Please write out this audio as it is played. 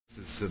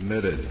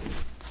submitted.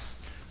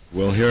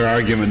 We'll hear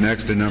argument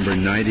next to number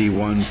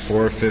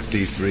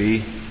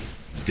 91-453,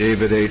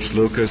 David H.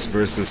 Lucas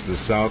versus the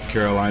South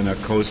Carolina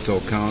Coastal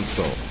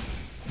Council.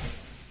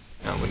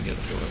 Now we get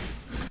to it.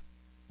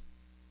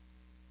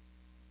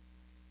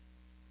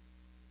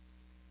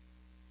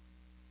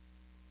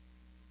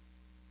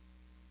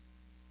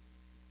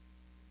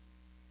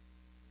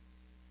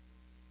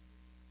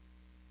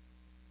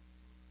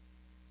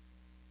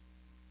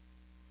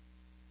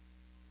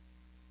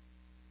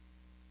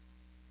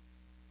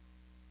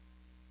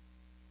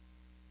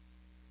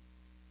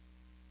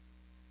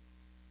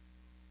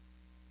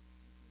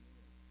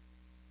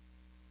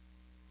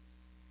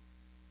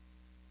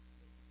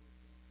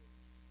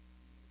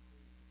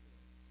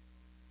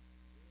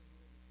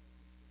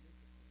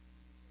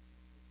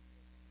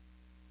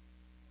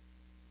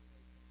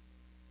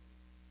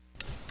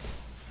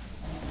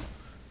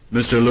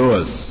 Mr.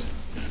 Lewis.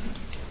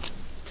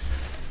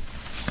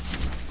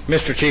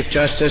 Mr. Chief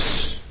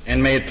Justice,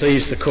 and may it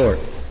please the Court,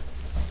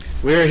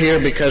 we're here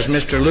because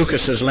Mr.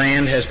 Lucas's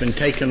land has been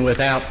taken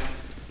without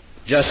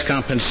just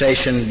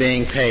compensation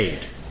being paid.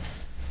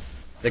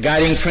 The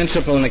guiding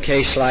principle in a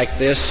case like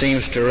this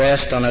seems to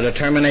rest on a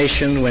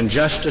determination when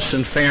justice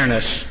and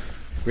fairness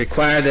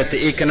require that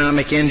the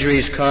economic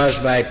injuries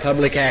caused by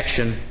public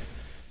action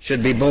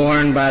should be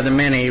borne by the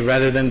many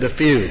rather than the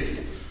few.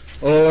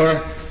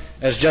 Or,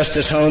 as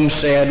Justice Holmes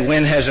said,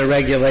 when has a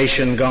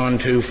regulation gone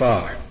too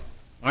far?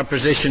 Our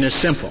position is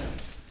simple.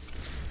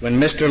 When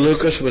Mr.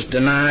 Lucas was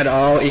denied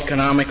all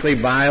economically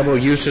viable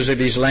uses of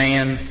his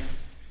land,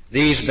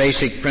 these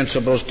basic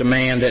principles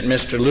demand that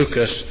Mr.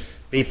 Lucas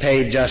be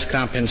paid just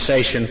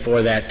compensation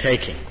for that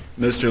taking.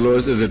 Mr.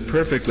 Lewis, is it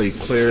perfectly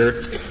clear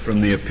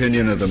from the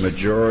opinion of the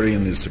majority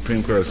in the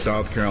Supreme Court of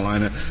South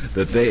Carolina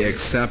that they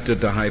accepted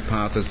the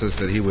hypothesis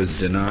that he was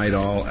denied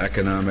all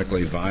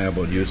economically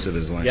viable use of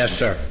his land? Yes,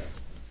 sir.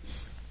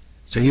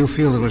 So you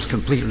feel it was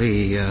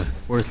completely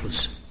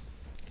worthless?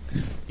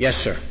 Yes,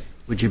 sir.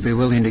 Would you be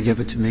willing to give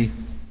it to me?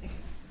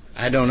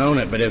 I don't own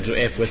it, but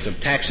if with the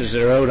taxes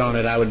that are owed on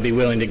it, I would be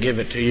willing to give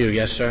it to you.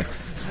 Yes, sir.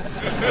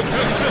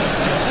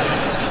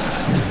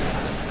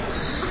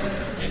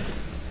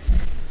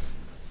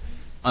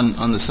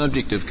 On the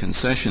subject of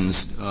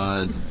concessions,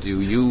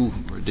 do you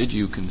or did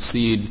you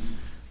concede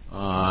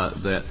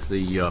that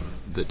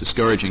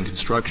discouraging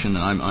construction,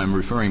 and I'm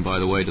referring, by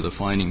the way, to the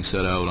findings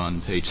set out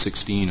on page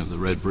 16 of the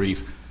red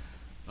brief,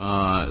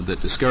 that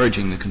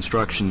discouraging the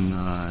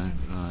construction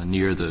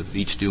near the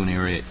beach dune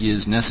area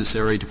is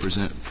necessary to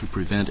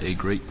prevent a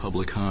great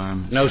public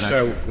harm? No,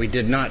 sir, we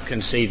did not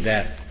concede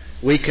that.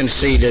 We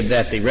conceded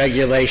that the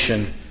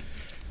regulation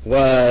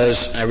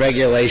was a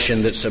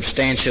regulation that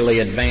substantially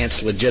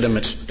advanced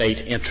legitimate state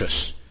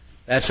interests.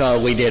 That's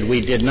all we did.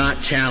 We did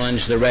not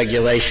challenge the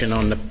regulation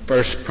on the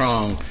first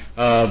prong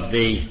of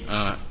the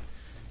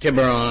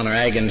Tiburon or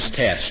Agins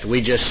test.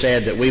 We just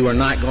said that we were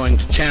not going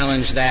to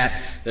challenge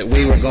that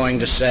we were going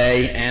to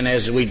say, and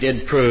as we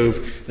did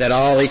prove, that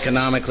all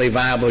economically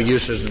viable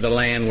uses of the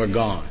land were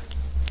gone.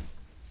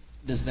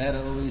 Does that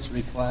always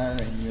require,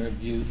 in your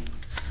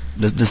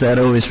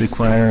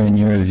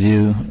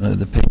view,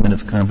 the payment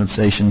of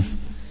compensation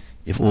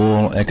if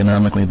all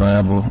economically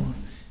viable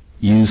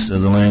use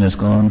of the land is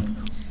gone?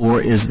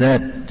 Or is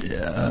that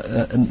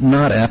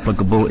not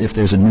applicable if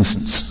there's a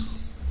nuisance?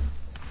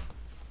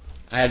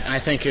 I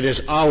think it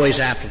is always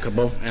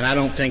applicable, and I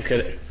don't think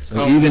that...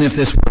 So even if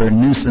this were a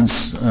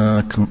nuisance,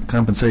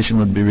 compensation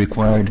would be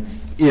required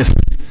if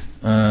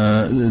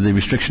the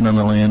restriction on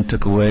the land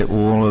took away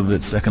all of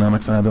its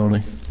economic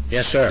viability?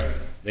 Yes, sir.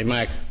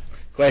 My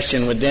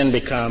question would then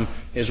become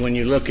is when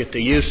you look at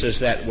the uses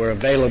that were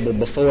available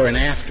before and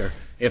after,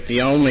 if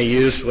the only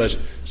use was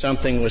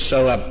something was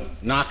so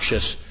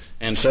obnoxious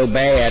and so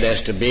bad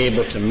as to be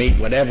able to meet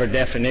whatever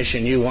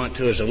definition you want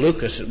to as a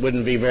Lucas, it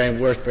wouldn't be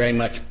worth very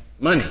much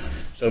money.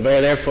 So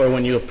therefore,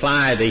 when you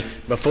apply the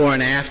before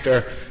and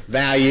after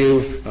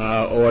value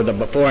or the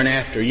before and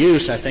after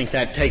use, I think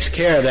that takes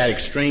care of that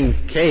extreme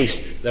case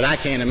that I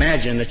can't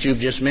imagine that you've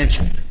just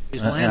mentioned.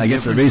 I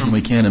guess the reason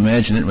we can't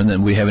imagine it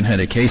when we haven't had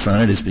a case on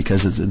it is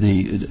because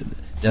the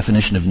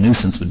definition of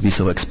nuisance would be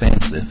so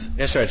expansive.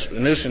 Yes, sir.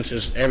 Nuisance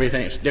is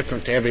everything. It's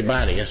different to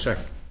everybody. Yes, sir.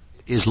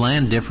 Is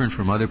land different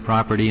from other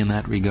property in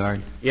that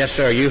regard? Yes,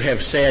 sir. You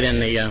have said in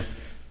the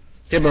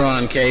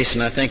Tiburon case,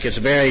 and I think it's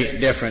very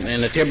different.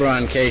 In the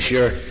Tiburon case,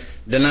 you're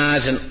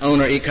denies an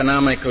owner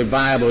economically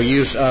viable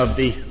use of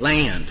the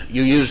land.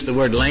 You used the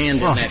word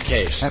land in that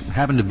case.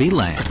 Happened to be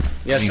land.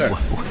 Yes, sir.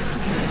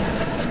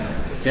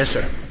 Yes,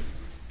 sir.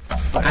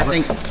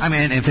 I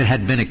mean, if it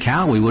had been a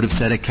cow, we would have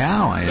said a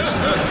cow, I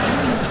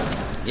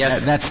assume.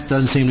 Yes, that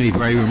doesn't seem to be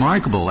very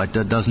remarkable.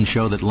 That doesn't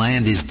show that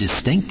land is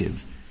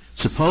distinctive.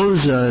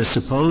 Suppose a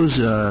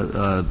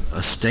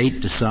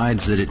state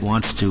decides that it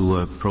wants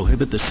to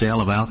prohibit the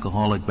sale of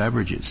alcoholic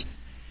beverages,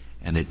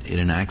 and it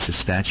enacts a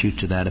statute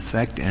to that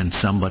effect, and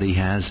somebody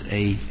has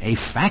a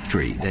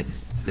factory that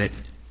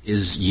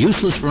is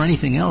useless for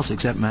anything else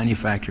except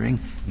manufacturing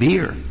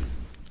beer.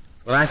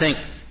 Well, I think,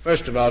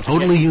 first of all...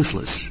 Totally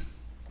useless.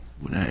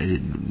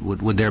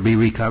 Would there be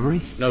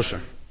recovery? No,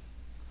 sir.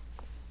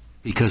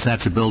 Because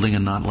that's a building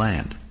and not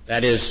land.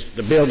 That is,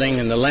 the building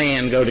and the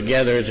land go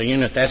together as a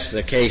unit. That's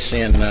the case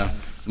in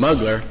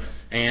Mugler.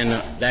 And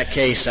that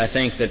case, I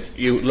think that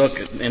you look,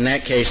 in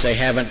that case, they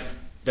haven't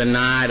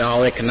denied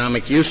all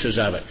economic uses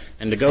of it.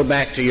 And to go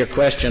back to your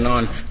question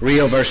on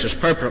real versus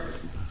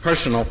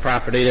personal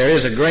property, there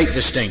is a great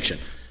distinction.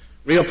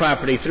 Real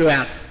property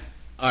throughout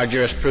our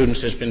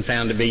jurisprudence has been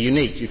found to be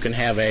unique. You can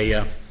have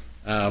a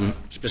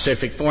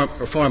specific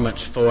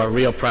performance for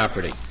real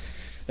property.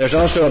 There's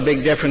also a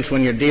big difference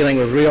when you're dealing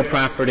with real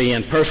property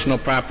and personal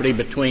property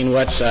between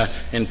what's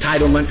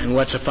entitlement and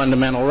what's a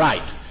fundamental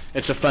right.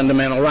 It's a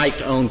fundamental right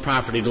to own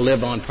property, to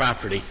live on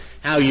property.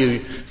 How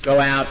you go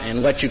out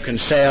and what you can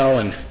sell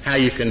and how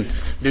you can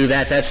do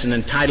that, that's an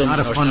entitlement. Not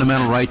a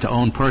fundamental right to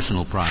own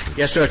personal property.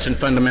 Yes, sir, it's a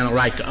fundamental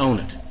right to own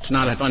it. It's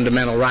not a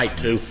fundamental right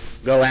to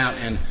go out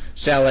and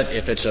sell it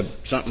if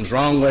something's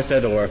wrong with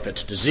it or if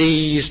it's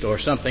diseased or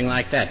something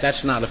like that.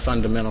 That's not a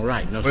fundamental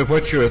right. No, but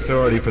what's your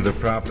authority for the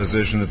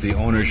proposition that the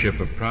ownership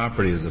of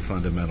property is a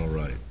fundamental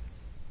right?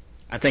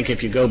 I think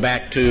if you go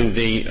back to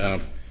the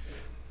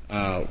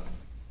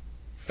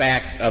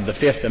fact of the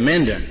Fifth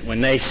Amendment, when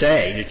they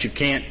say that you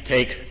can't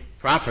take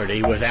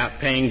property without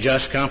paying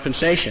just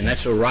compensation,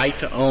 that's a right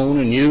to own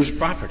and use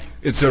property.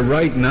 It's a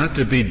right not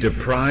to be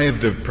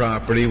deprived of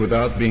property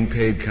without being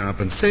paid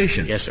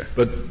compensation. Yes, sir.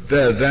 But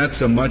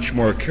that's a much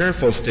more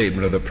careful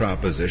statement of the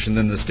proposition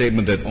than the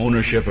statement that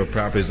ownership of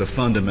property is a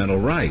fundamental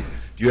right.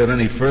 Do you have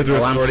any further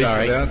authority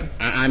for that?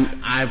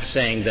 I'm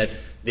saying that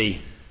the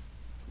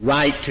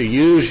right to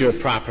use your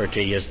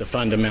property is the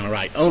fundamental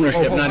right.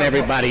 Ownership, not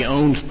everybody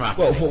owns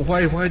property. Well,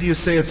 why do you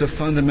say it's a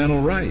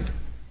fundamental right?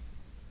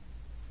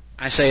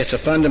 I say it's a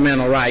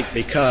fundamental right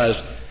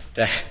because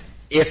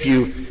if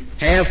you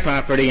have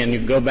property and you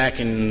go back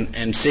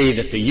and see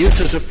that the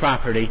uses of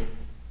property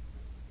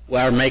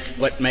what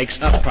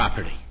makes up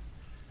property.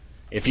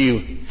 If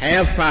you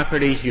have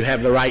property, you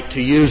have the right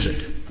to use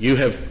it. You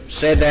have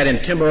said that in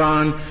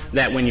Tiburon,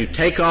 that when you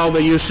take all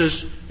the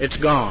uses, it's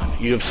gone.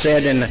 You have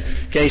said in the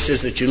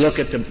cases that you look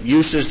at the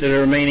uses that are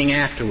remaining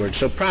afterwards.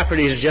 So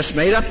property is just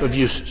made up of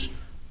uses.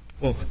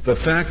 Well, the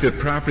fact that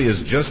property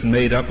is just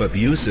made up of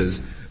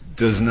uses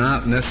does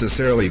not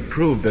necessarily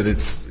prove that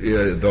it's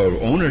the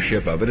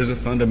ownership of it is a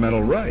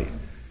fundamental right.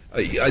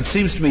 It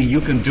seems to me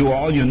you can do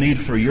all you need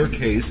for your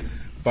case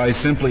by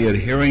simply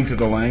adhering to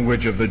the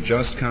language of the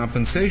just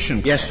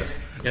compensation clause. Yes, sir.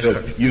 Yes,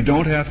 sir. You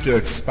don't have to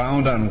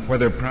expound on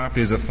whether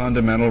property is a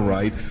fundamental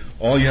right.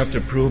 All you have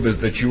to prove is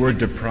that you were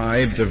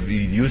deprived of the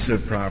use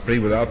of property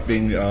without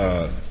being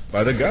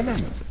by the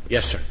government.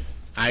 Yes, sir.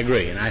 I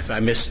agree. And if I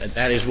missed,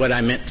 that is what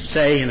I meant to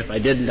say, and if I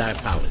didn't, I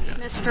apologize.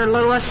 Mr.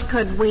 Lewis,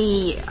 could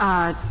we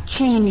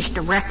change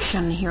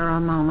direction here a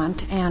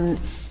moment, and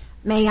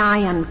may I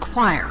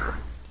inquire?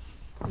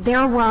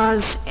 There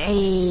was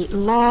a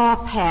law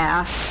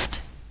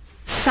passed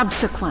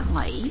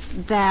subsequently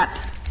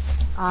that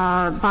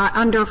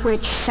under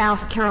which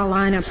South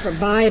Carolina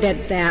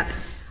provided that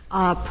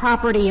a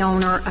property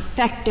owner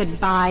affected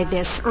by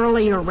this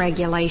earlier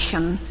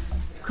regulation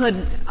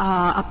could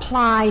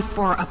apply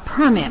for a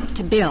permit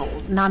to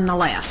build,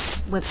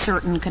 nonetheless, with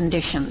certain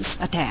conditions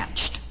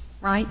attached,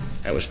 right?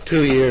 That was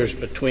 2 years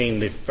between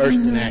the first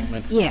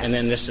enactment and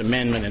then this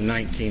amendment in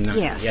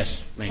 1990.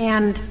 Yes,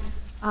 ma'am.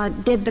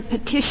 And did the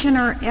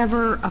petitioner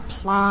ever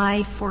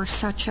apply for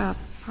such a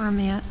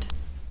permit?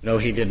 No,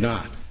 he did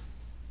not.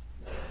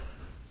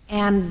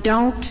 And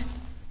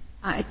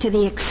to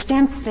the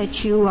extent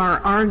that you are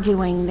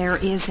arguing there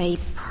is a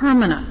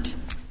permanent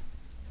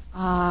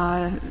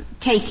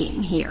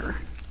taking here,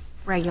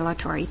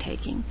 regulatory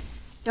taking,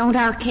 don't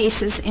our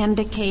cases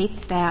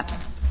indicate that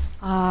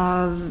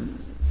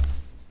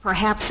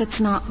perhaps it's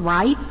not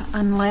ripe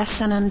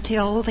unless and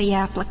until the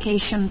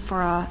application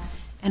for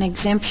an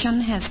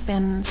exemption has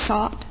been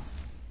sought?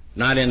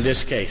 Not in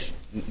this case.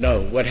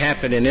 No. What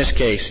happened in this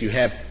case, you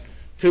have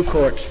two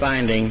courts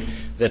finding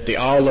that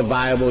all the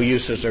viable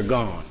uses are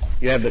gone.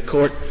 You have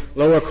the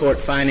lower court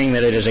finding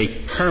that it is a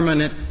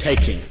permanent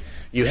taking.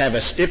 You have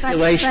a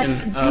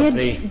stipulation but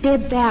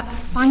did that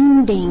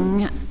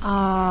finding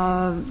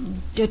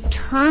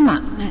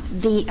determine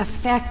the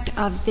effect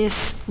of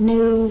this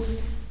new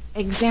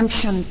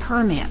exemption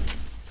permit?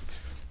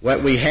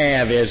 What we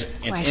have is,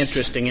 it's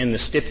interesting, in the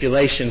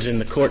stipulations in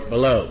the court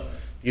below.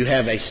 You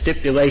have a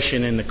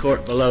stipulation in the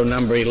court below,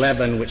 number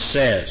 11, which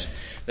says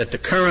that the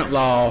current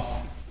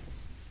law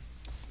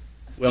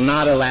will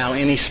not allow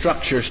any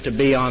structures to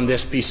be on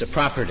this piece of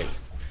property.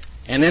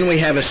 And then we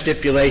have a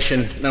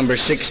stipulation, number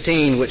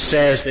 16, which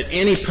says that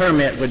any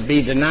permit would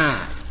be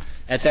denied.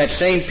 At that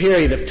same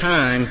period of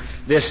time,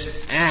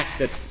 this act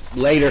that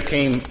later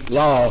came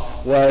law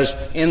was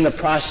in the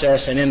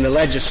process and in the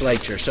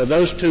legislature. So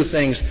those two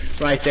things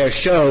right there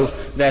show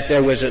that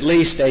there was at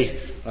least a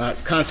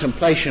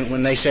contemplation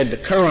when they said the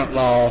current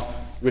law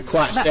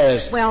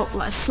says... Well,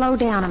 slow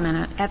down a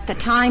minute. At the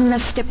time the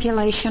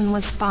stipulation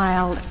was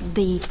filed,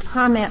 the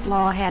permit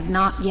law had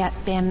not yet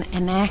been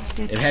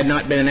enacted? It had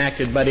not been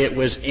enacted, but it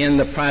was in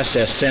the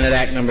process. Senate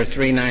Act number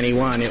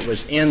 391. It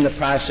was in the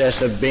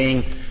process of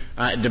being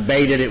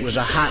debated. It was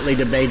a hotly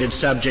debated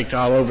subject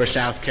all over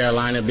South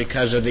Carolina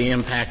because of the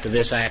impact of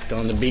this act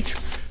on the beach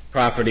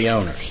property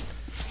owners.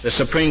 The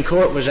Supreme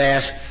Court was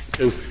asked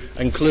to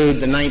include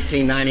the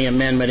 1990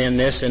 amendment in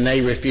this, and they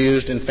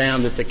refused and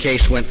found that the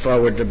case went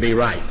forward to be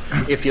right.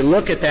 If you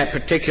look at that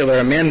particular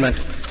amendment...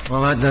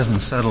 Well, that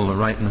doesn't settle the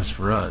rightness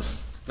for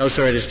us. No,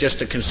 sir, it is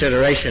just a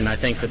consideration. I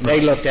think that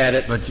they looked at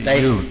it... But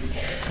do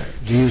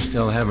you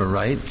still have a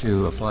right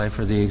to apply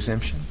for the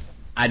exemption?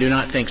 I do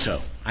not think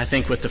so. I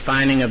think with the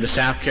finding of the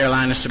South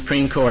Carolina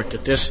Supreme Court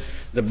that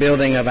the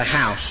building of a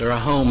house or a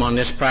home on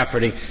this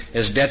property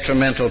is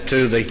detrimental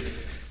to the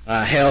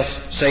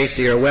health,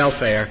 safety, or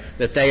welfare,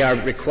 that they are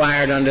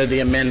required under the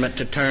amendment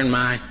to turn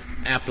my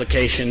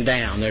application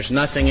down. There's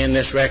nothing in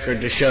this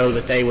record to show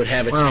that they would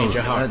have a change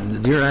of heart.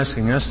 You're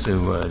asking us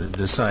to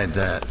decide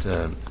that,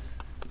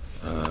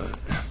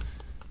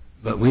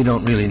 but we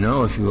don't really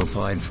know if you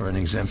applied for an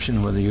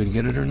exemption whether you'd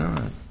get it or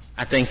not.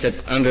 I think that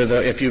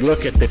if you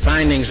look at the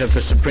findings of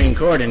the Supreme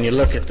Court and you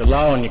look at the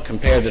law and you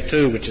compare the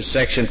two, which is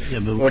Section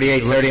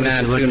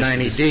 4839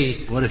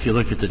 290D. What if you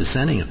look at the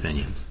dissenting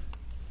opinions?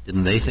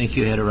 Didn't they think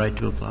you had a right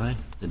to apply?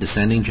 The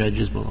dissenting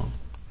judges below?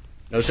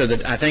 No, sir.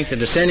 I think the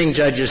dissenting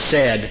judges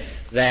said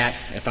that,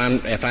 if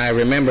I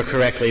remember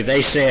correctly,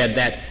 they said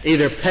that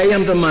either pay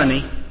them the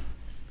money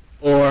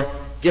or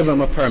give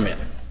them a permit.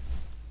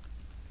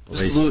 Well,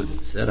 they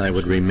said I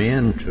would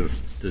remand to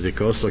the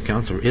Coastal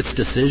Council its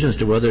decisions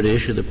to whether to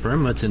issue the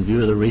permits in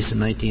view of the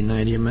recent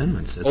 1990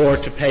 amendments. Or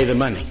to pay the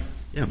money.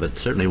 Yeah, but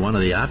certainly one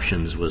of the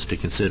options was to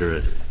consider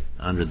it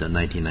under the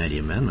 1990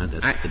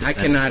 amendment. I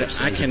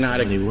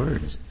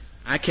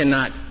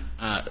cannot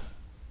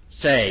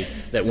say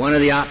that one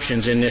of the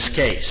options in this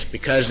case,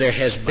 because there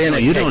has been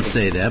you don't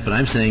say that, but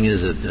I'm saying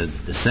is that the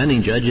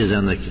dissenting judges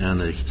on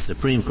the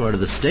Supreme Court of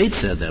the state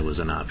said that was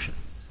an option.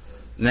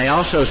 And they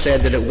also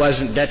said that it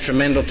wasn't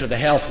detrimental to the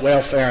health,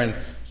 welfare,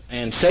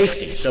 and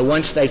safety. So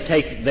once you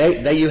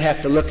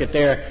have to look at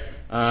their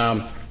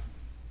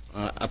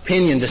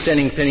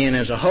dissenting opinion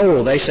as a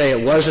whole. They say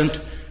it wasn't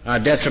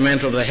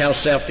detrimental to the health,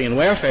 safety, and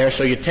welfare,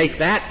 so you take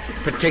that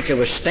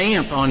particular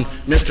stamp on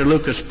Mr.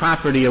 Lucas'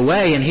 property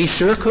away, and he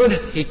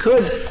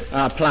could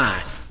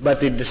apply. But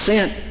the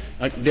dissent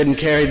didn't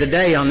carry the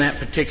day on that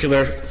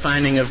particular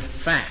finding of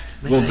fact.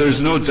 Well,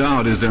 there's no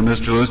doubt, is there,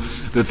 Mr. Lewis,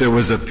 that there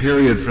was a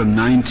period from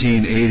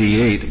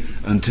 1988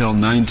 until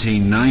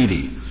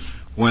 1990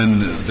 when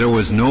there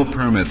was no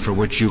permit for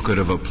which you could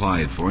have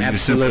applied for. And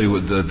Absolutely.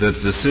 You simply,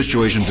 the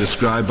situation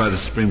described by the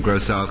Supreme Court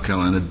of South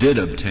Carolina did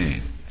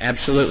obtain.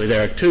 Absolutely.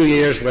 There are 2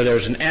 years where there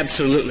was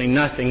absolutely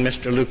nothing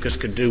Mr. Lucas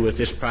could do with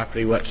this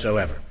property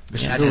whatsoever.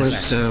 Mr.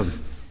 Lewis,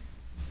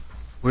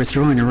 we're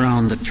throwing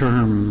around the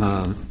term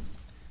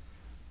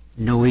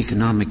no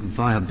economic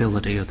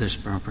viability of this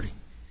property.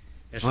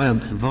 Yes,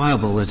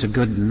 viable is a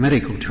good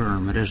medical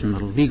term. It isn't a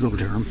legal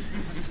term.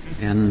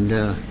 And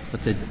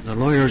but the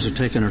lawyers have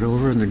taken it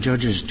over, and the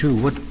judges too.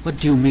 What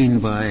do you mean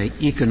by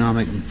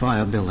economic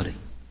viability?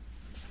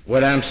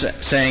 What I'm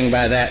saying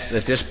by that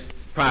this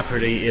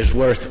property is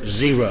worth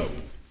 $0.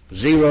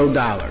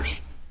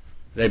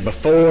 The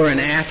before and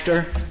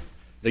after,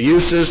 the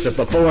uses, the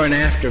before and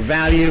after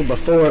value.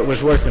 Before it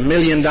was worth $1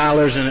 million,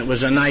 and it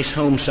was a nice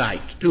home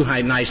site, two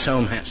nice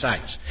home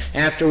sites.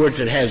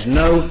 Afterwards, it has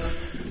no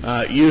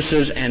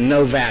uses and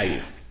no value.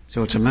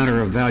 So it's a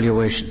matter of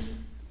valuation.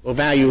 Well,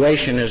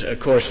 valuation is, of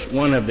course,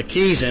 one of the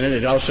keys in it.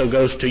 It also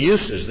goes to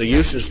uses. The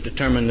uses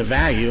determine the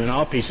value in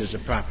all pieces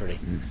of property.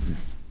 Mm-hmm.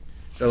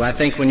 So I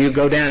think when you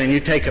go down and you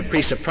take a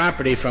piece of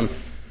property from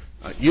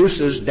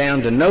uses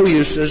down to no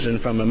uses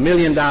and from $1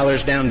 million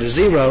down to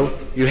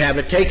 $0, you have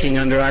a taking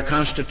under our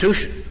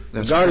Constitution,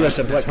 regardless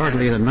of what... That's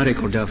hardly the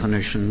medical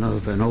definition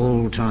of an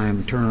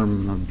old-time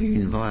term of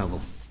being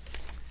viable.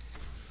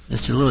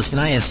 Mr. Lewis, can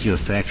I ask you a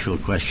factual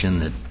question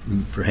that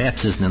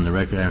perhaps isn't in the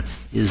record?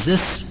 Is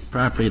this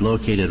property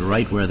located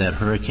right where that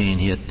hurricane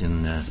hit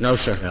in No,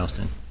 sir.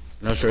 Charleston?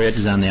 No, sir. This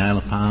is on the Isle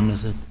of Palm,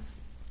 is it?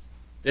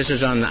 This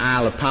is on the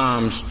Isle of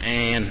Palms,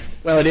 and,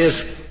 well, it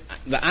is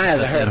the Isle of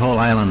the Hurricane. That whole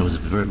island was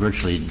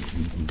virtually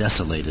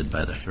desolated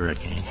by the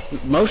hurricane.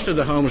 Most of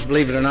the homes,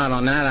 believe it or not,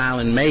 on that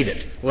island made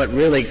it. What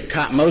really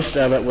caught most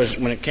of it was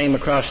when it came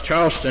across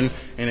Charleston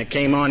and it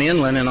came on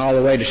inland and all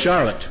the way to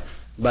Charlotte.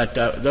 But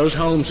those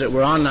homes that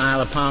were on the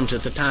Isle of Palms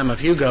at the time of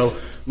Hugo,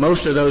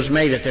 most of those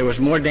made it. There was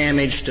more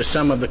damage to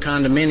some of the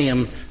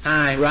condominium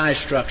high-rise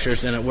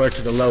structures than it were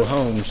to the low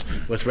homes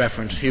with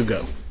reference to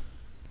Hugo.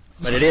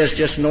 But it is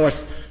just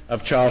north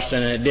of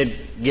Charleston, and it did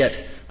get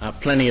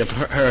plenty of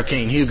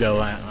Hurricane Hugo.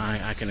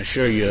 I can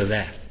assure you of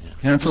that.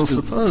 Counsel,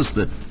 suppose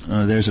that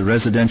there's a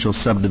residential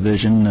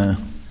subdivision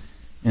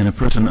and a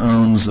person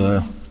owns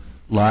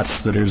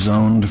lots that are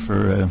zoned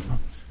for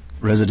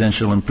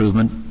residential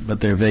improvement,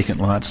 but they're vacant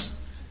lots,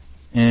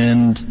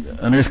 and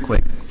an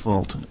earthquake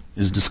fault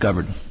is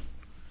discovered.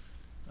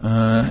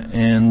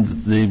 and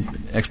the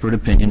expert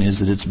opinion is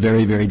that it's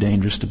very, very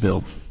dangerous to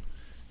build.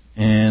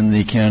 And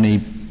the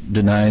county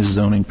denies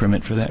zoning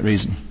permit for that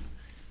reason.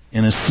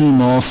 And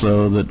assume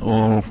also that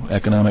all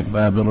economic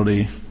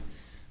viability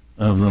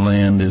of the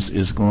land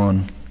is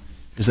gone.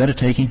 Is that a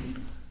taking?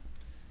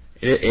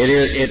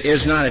 It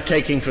is not a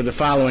taking for the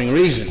following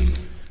reason.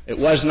 It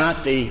was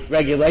not the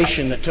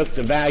regulation that took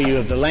the value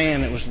of the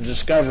land. It was the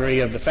discovery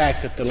of the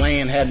fact that the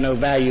land had no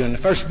value in the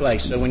first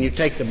place. So when you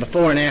take the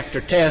before and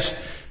after test,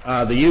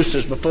 the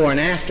uses before and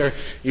after,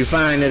 you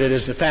find that it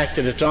is the fact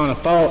that it's on a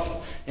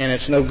fault and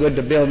it's no good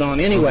to build on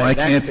anyway.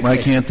 Why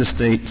can't the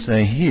state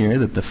say here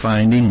that the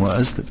finding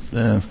was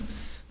that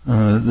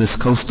this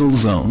coastal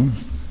zone,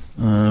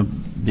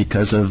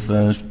 because of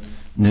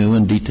new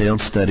and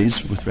detailed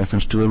studies with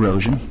reference to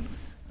erosion,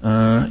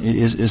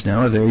 is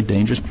now a very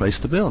dangerous place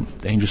to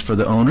build. Dangerous for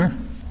the owner,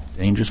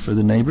 dangerous for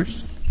the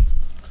neighbors.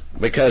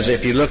 Because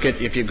if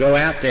you go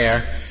out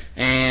there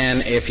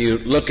and if you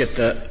look at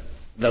the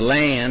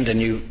land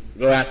and you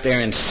go out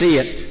there and see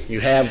it, you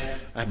have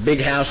a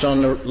big house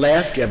on the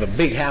left, you have a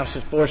big house,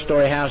 a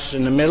 4-story house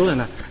in the middle,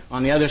 and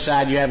on the other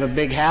side you have a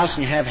big house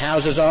and you have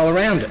houses all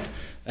around it.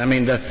 I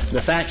mean, the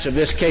facts of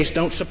this case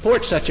don't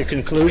support such a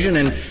conclusion,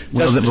 and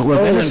then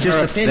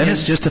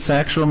it's just a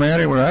factual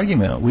matter we're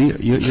arguing about.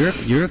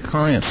 Your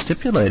client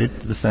stipulated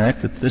the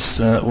fact that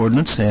this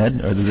ordinance had,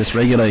 or that this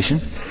regulation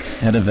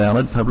had a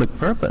valid public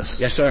purpose.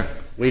 Yes, sir.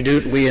 We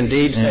do. We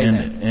indeed say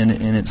that. And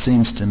it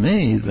seems to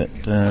me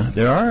that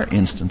there are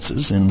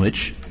instances in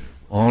which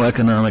all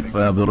economic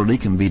viability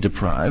can be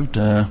deprived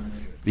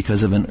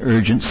because of an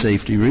urgent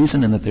safety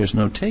reason, and that there's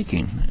no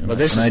taking. And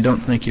I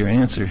don't think your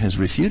answer has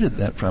refuted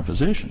that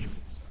proposition.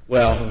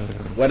 Well,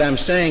 what I'm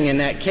saying in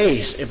that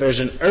case, if there's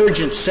an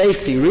urgent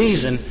safety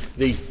reason,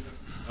 the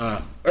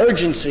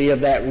urgency of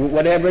that,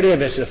 whatever it is,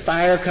 if it's a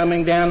fire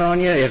coming down on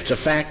you, if it's a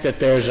fact that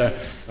there's a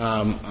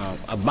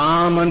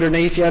bomb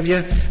underneath of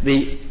you,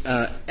 the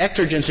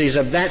exigencies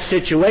of that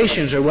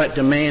situations are what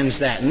demands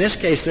that. In this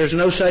case, there's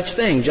no such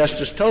thing.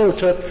 Justice Toll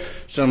took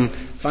some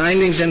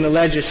findings in the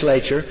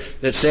legislature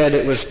that said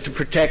it was to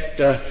protect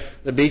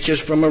the beaches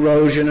from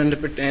erosion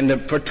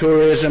and for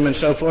tourism and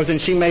so forth,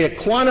 and she made a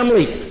quantum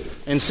leap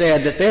and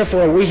said that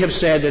therefore we have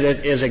said that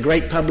it is a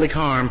great public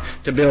harm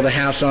to build a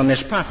house on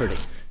this property.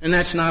 And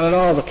that's not at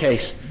all the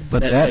case.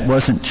 But that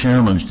wasn't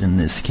challenged in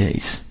this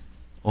case.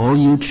 Your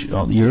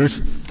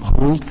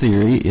whole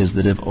theory is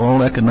that if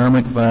all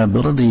economic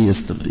viability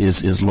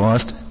is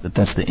lost,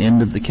 that's the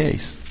end of the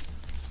case.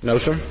 No,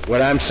 sir.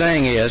 What I'm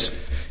saying is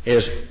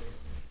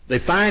the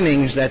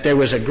findings that there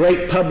was a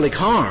great public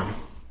harm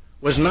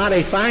was not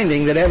a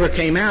finding that ever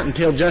came out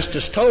until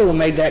Justice Toll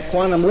made that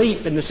quantum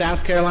leap in the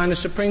South Carolina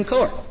Supreme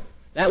Court.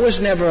 That was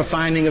never a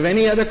finding of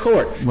any other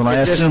court. Well, I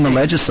assume the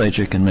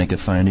legislature can make a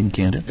finding,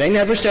 can't it? They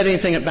never said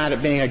anything about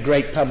it being a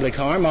great public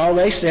harm. All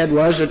they said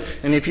was that,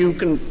 and if you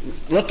can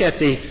look at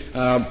the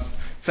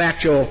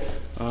factual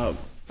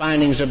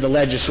findings of the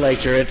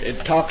legislature, it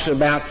talks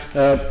about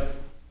the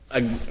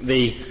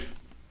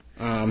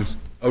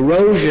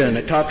erosion,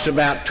 it talks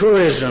about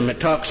tourism, it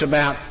talks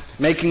about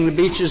making the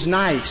beaches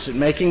nice and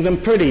making them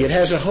pretty. It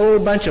has a whole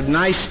bunch of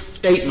nice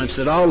statements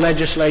that all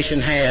legislation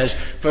has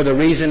for the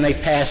reason they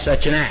passed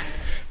such an act.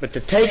 But to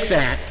take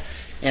that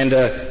and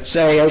to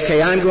say,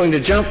 okay, I'm going to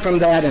jump from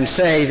that and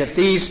say that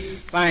these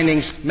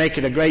findings make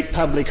it a great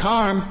public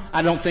harm,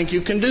 I don't think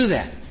you can do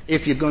that.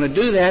 If you're going to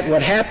do that,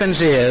 what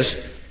happens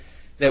is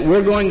that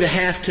we're going to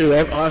have to,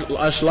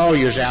 us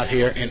lawyers out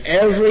here, in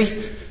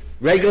every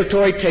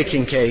regulatory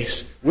taking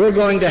case, we're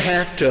going to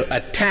have to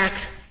attack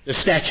the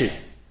statute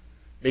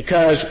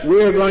because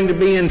we're going to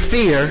be in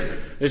fear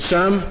that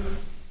some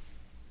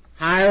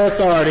higher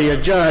authority, a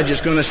judge,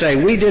 is going to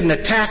say, we didn't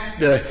attack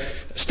the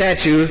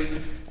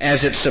statute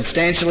as it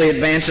substantially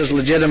advances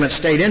legitimate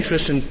state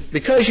interests, and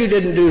because you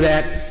didn't do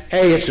that,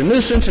 hey, it's a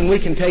nuisance and we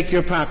can take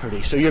your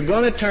property. So you're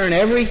going to turn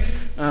every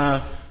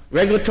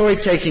regulatory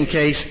taking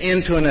case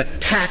into an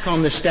attack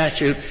on the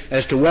statute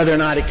as to whether or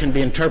not it can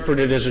be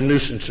interpreted as a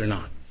nuisance or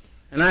not.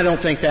 And I don't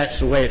think that's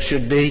the way it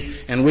should be,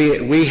 and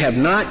we have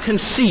not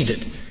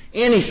conceded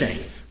anything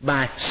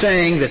by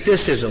saying that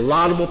this is a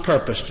laudable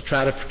purpose to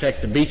try to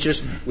protect the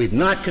beaches. We've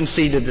not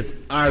conceded that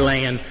our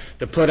land,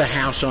 to put a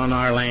house on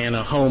our land,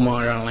 a home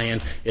on our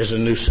land, is a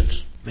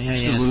nuisance. May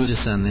I ask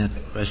this on that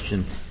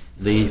question?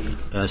 The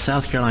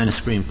South Carolina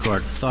Supreme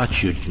Court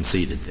thought you'd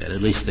conceded that.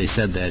 At least they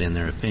said that in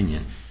their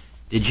opinion.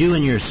 Did you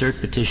in your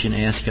cert petition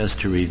ask us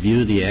to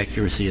review the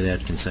accuracy of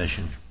that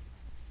concession?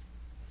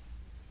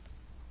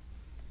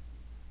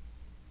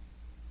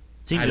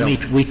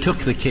 We took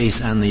the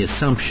case on the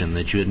assumption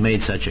that you had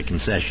made such a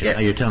concession. Yeah. Now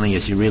you're telling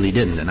us you really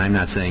didn't, and I'm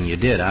not saying you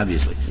did,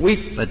 obviously.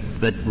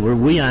 But were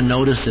we on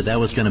notice that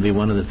was going to be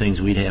one of the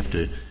things we'd have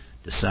to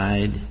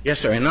decide? Yes,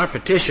 sir. In our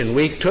petition,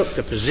 we took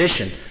the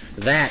position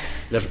that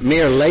the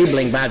mere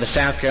labeling by the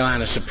South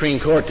Carolina Supreme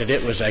Court that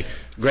it was a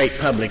great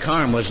public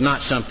harm was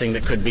not something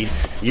that could be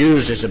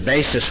used as a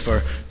basis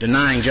for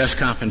denying just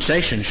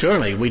compensation.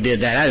 Surely we did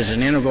that. That is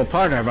an integral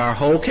part of our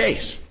whole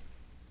case.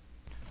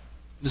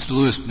 Mr.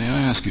 Lewis, may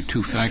I ask you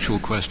two factual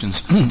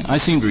questions? I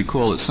seem to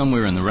recall that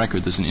somewhere in the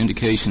record there's an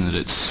indication that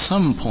at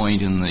some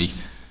point in the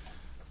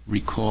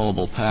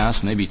recallable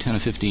past, maybe 10 or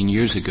 15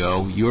 years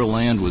ago, your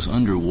land was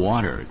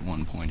underwater at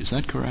one point. Is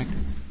that correct?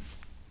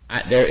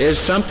 There is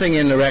something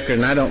in the record,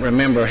 and I don't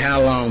remember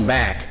how long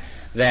back,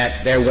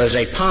 that there was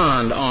a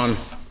pond on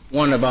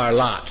one of our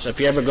lots. If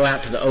you ever go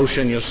out to the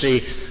ocean, you'll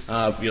see,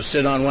 you'll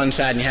sit on one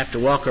side and you have to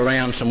walk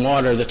around some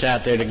water that's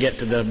out there to get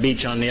to the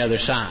beach on the other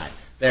side.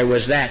 There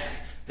was that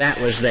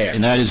was there.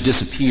 And that has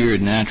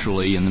disappeared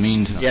naturally in the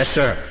meantime? Yes,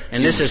 sir.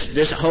 And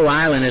this whole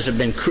island has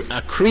been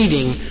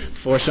accreting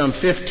for some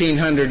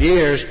 1,500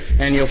 years,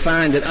 and you'll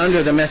find that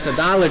under the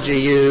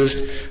methodology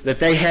used, that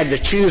they had to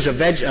choose a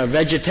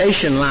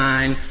vegetation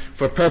line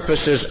for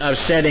purposes of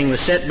setting the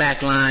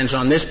setback lines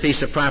on this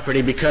piece of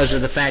property because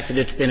of the fact that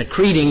it's been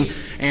accreting,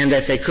 and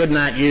that they could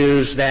not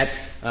use that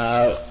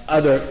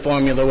other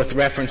formula with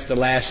reference to the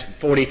last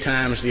 40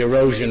 times the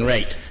erosion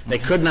rate. They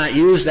could not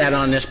use that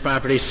on this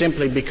property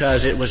simply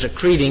because it was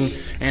accreting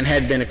and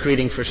had been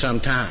accreting for some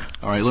time.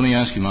 All right, let me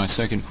ask you my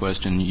second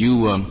question.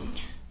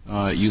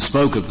 You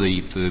spoke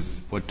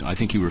of what I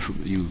think you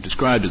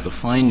described as the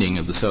finding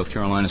of the South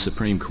Carolina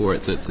Supreme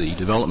Court that the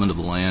development of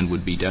the land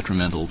would be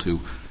detrimental to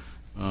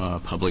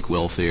public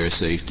welfare,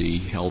 safety,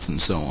 health,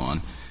 and so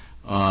on.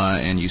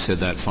 And you said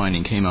that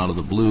finding came out of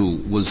the blue.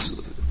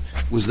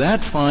 Was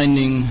that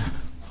finding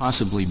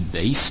possibly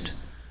based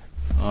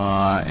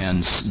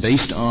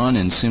on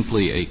and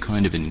simply a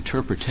kind of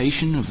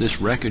interpretation of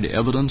this record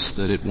evidence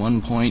that at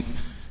one point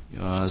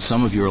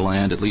some of your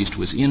land at least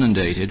was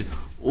inundated,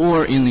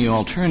 or in the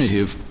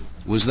alternative,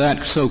 was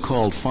that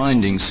so-called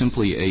finding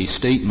simply a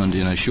statement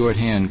in a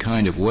shorthand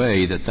kind of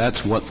way that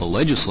that's what the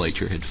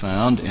legislature had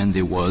found and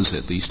there was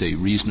at least a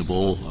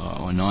reasonable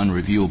or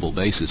non-reviewable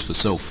basis for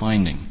so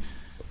finding?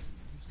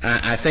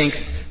 I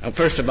think,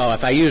 first of all,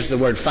 if I use the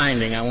word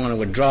finding, I want to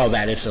withdraw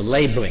that. It's a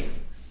labeling.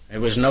 There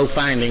was no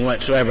finding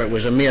whatsoever. It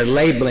was a mere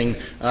labeling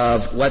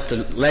of what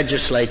the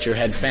legislature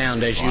had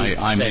found, as you said.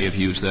 I may have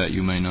used that.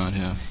 You may not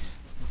have.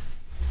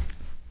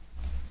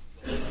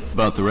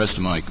 About the rest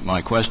of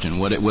my question,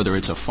 whether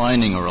it's a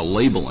finding or a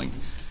labeling.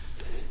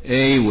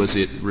 A, was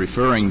it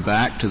referring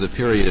back to the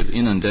period of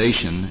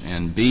inundation?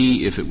 And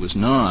B, if it was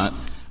not,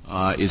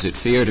 is it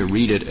fair to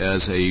read it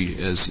as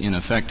in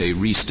effect a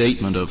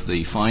restatement of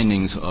the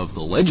findings of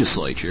the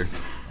legislature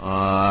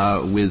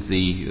with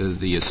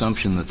the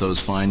assumption that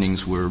those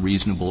findings were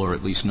reasonable or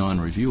at least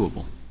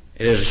non-reviewable?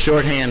 It is a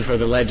shorthand for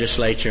the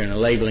legislature and a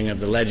labeling of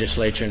the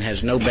legislature and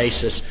has no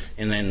basis,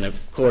 and then the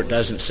court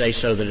doesn't say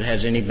so that it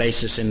has any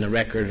basis in the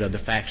record or the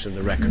facts of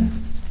the record.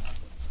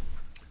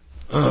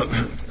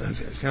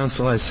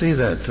 Counsel, I see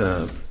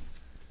that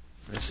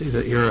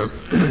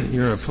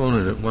your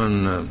opponent at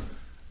one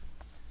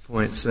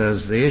point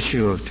says the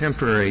issue of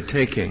temporary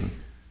taking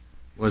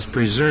was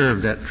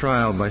preserved at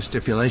trial by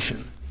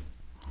stipulation,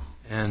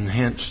 and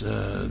hence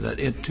that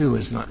it too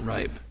is not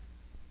ripe.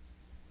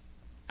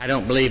 I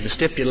don't believe the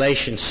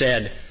stipulation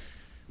said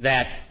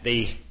that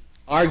the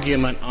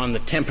argument on the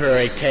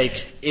temporary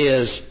take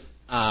is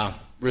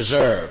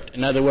reserved.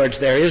 In other words,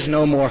 there is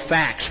no more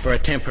facts for a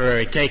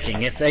temporary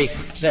taking. If they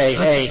say,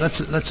 "Hey,"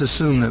 let's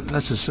assume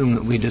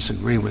that we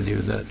disagree with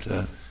you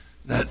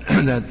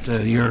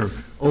that your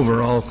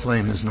overall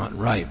claim is not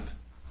ripe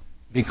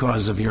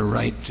because of your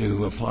right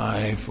to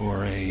apply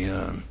for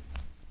an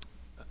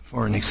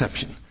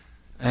exception,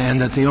 and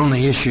that the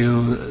only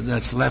issue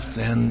that's left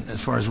then,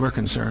 as far as we're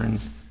concerned,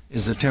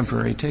 is the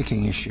temporary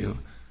taking issue.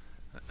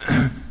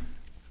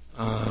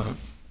 That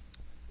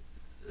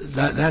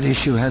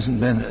issue hasn't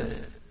been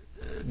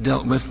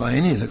dealt with by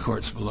any of the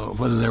courts below,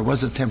 whether there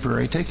was a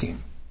temporary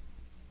taking.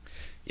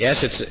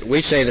 Yes,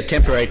 we say the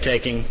temporary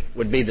taking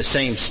would be the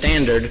same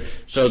standard,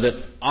 so that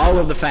all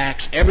of the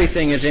facts,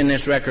 everything is in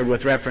this record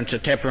with reference to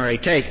temporary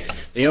take.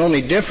 The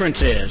only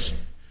difference is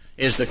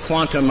the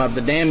quantum of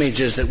the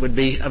damages that would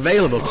be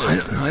available to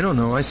them. I don't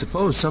know. I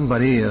suppose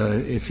somebody,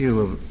 if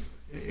you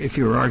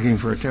were arguing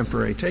for a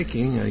temporary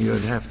taking, you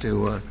would have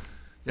to,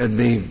 there'd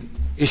be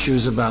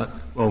issues about,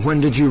 well,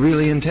 when did you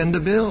really intend to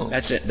build?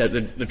 That's it.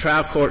 The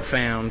trial court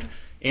found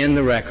in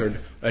the record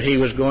that he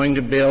was going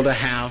to build a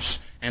house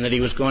and that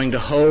he was going to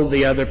hold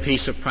the other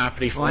piece of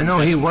property for I know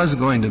he was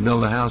going to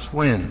build a house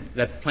when?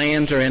 The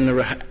plans are in the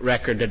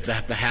record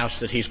that the house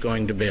that he's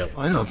going to build.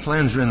 I know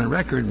plans are in the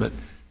record, but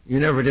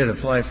you never did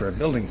apply for a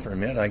building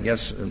permit, I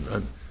guess.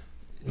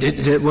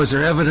 Was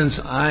there evidence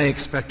I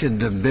expected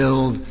to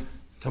build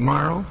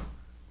tomorrow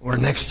or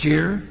next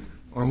year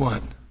or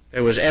what?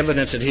 There was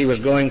evidence that he was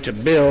going to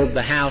build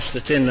the house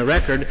that's in the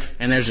record,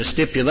 and there's a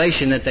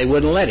stipulation that they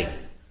wouldn't let him.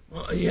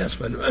 Well, yes,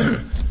 but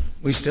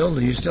you still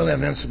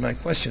haven't answered my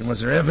question.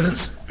 Was there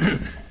evidence,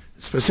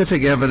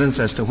 specific evidence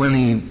as to when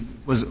he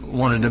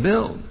wanted to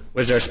build?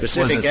 Was there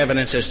specific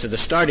evidence as to the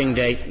starting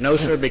date? No,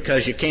 sir,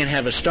 because you can't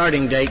have a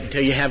starting date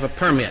until you have a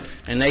permit.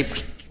 And they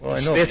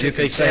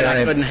specifically said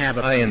I couldn't have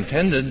a permit. I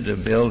intended to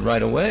build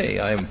right away.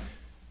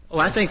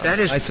 I think that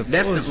is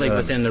definitely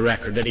within the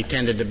record that he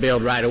intended to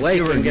build right away.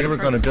 You were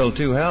going to build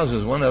two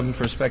houses, one of them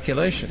for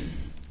speculation.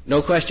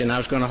 No question. I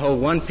was going to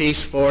hold one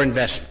piece for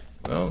investment.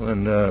 Well,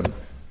 and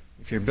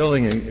if you're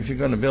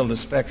going to build a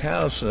spec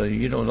house,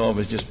 you don't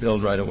always just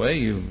build right away.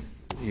 You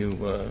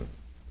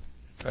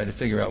try to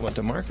figure out what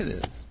the market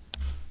is.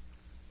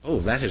 Oh,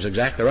 that is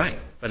exactly right.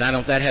 But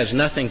that has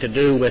nothing to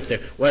do with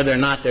whether or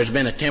not there's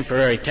been a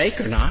temporary take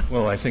or not.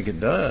 Well, I think it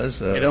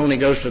does. It only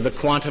goes to the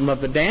quantum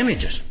of the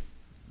damages.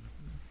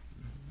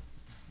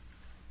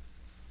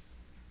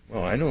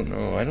 Well, I don't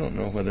know. I don't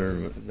know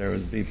whether there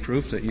would be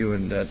proof that you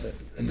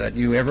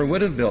ever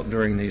would have built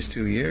during these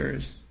 2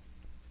 years.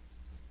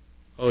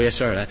 Oh, yes,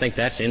 sir. I think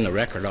that's in the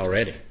record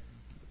already,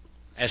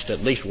 as to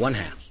at least one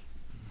house.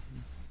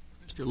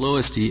 Mr.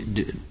 Lewis,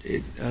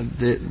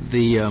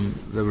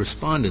 the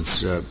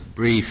respondent's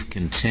brief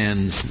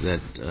contends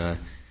that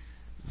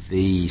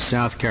the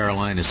South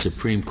Carolina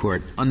Supreme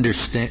Court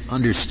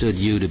understood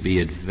you to be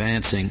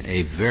advancing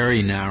a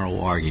very narrow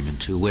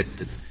argument, to wit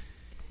that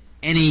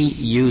any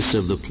use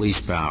of the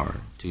police power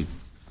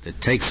that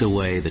takes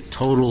away the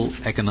total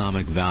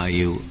economic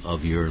value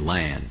of your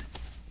land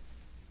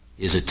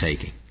is a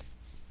taking,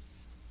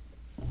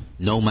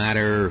 no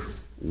matter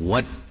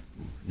what,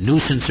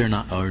 nuisance or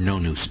no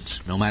nuisance,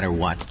 no matter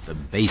what the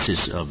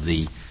basis of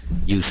the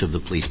use of the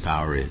police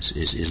power is.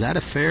 Is that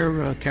a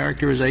fair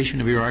characterization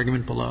of your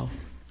argument below?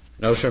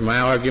 No, sir. My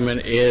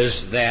argument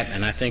is that,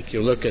 and I think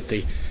you look at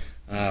the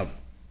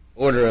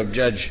order of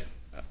Judge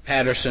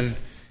Patterson,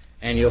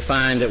 and you'll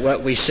find that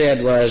what we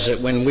said was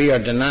that when we are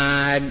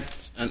denied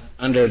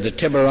under the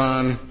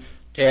Tiburon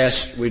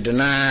test, we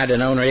denied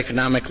an owner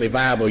economically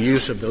viable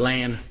use of the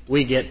land,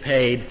 we get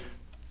paid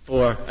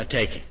for a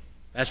taking.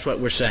 That's what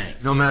we're saying.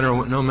 No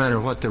matter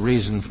what the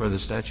reason for the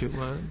statute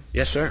was?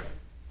 Yes, sir.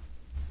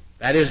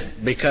 That is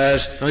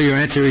because... So your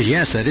answer is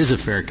yes, that is a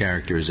fair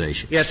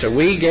characterization. Yes, sir.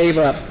 We gave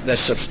up the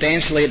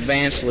substantially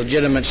advanced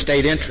legitimate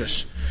state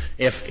interests.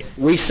 If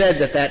we said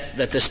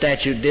that the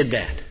statute did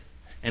that,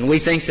 and we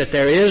think that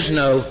there is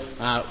no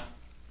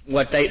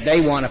what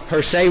they want a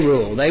per se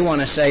rule. They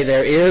want to say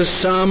there is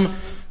some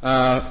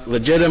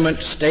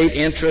legitimate state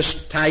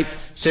interest type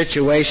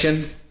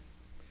situation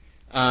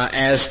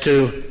as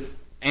to,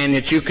 and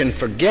that you can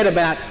forget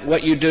about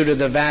what you do to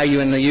the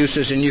value and the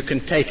uses and you can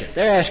take it.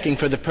 They're asking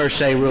for the per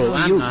se rule.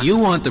 You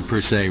want the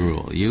per se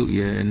rule.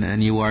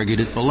 And you argued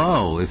it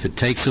below. If it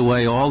takes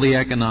away all the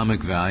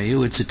economic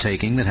value, it's a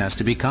taking that has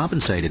to be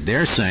compensated.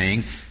 They're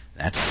saying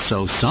that's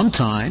so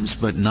sometimes,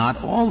 but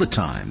not all the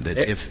time. That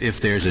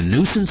if there's a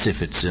nuisance,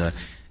 if it's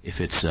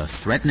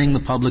threatening the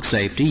public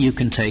safety, you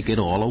can take it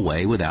all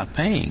away without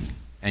paying.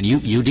 And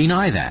you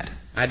deny that.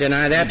 I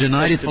deny that. You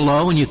denied it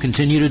below, and you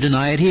continue to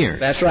deny it here.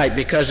 That's right,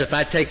 because if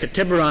I take the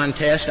Tiburon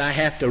test, I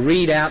have to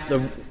read out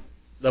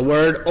the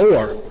word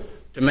or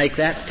to make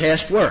that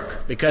test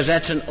work, because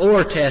that's an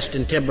or test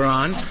in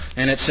Tiburon,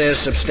 and it says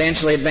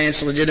substantially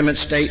advanced legitimate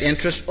state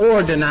interest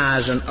or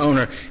denies an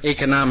owner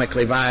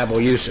economically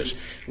viable uses.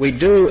 We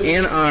do,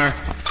 in our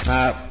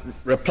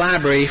reply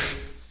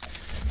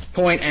brief,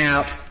 point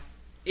out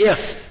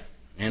if,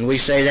 and we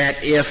say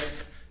that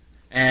if,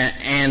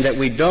 and that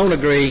we don't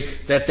agree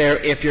that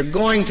if you're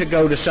going to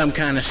go to some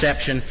kind of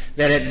exception,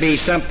 that it be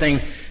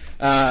something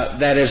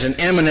that is an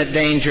imminent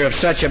danger of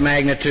such a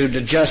magnitude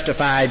to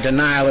justify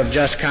denial of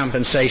just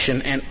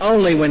compensation, and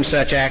only when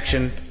such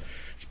action's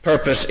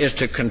purpose is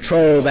to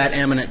control that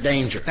imminent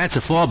danger. That's a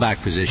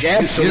fallback position.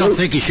 Absolutely. You don't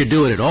think you should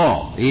do it at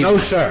all either. No,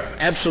 sir.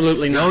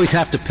 Absolutely not. You always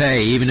have to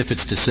pay, even if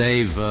it's to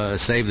save the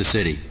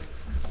city.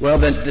 Well,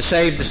 then to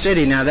save the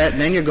city,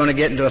 then you're going to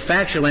get into a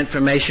factual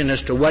information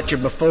as to what your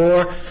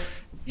before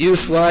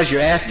use was,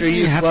 your after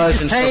use was,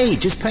 and pay.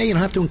 Just pay. You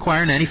don't have to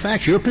inquire into any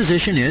facts. Your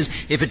position is,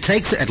 if it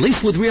takes, at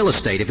least with real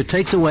estate, if it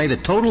takes away the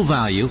total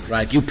value,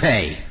 right, you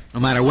pay, no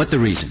matter what the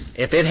reason.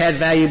 If it had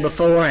value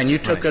before and you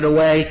took it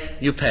away,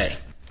 you pay.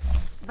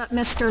 But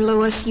Mr.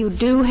 Lewis, you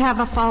do have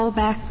a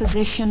fallback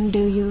position,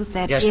 do you?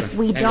 That yes, if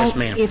we yes,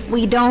 ma'am. If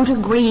we don't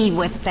agree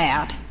with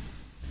that,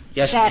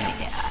 yes,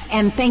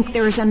 and think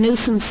there's a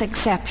nuisance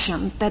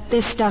exception, that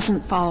this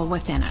doesn't fall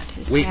within it.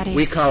 Is that it?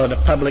 We call it a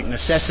public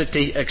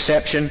necessity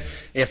exception,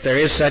 if there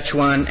is such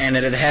one, and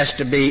that it has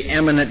to be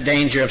imminent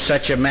danger of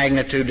such a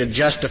magnitude to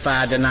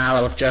justify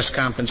denial of just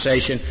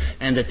compensation,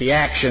 and that the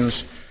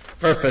action's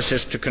purpose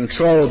is to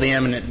control the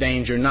imminent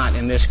danger, not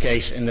in this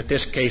case, and that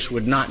this case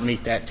would not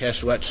meet that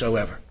test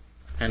whatsoever.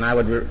 And I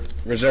would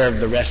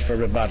reserve the rest for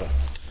rebuttal.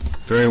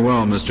 Very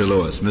well, Mr.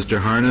 Lewis. Mr.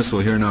 Harness,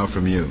 we'll hear now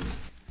from you.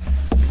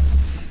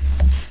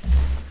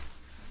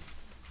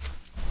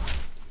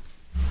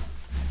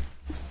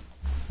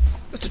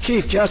 Mr.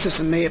 Chief Justice,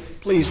 and may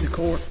it please the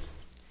Court,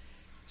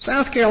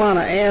 South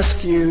Carolina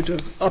asks you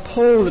to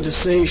uphold the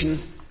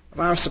decision of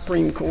our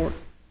Supreme Court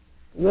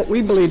for what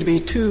we believe to be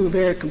two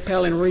very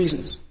compelling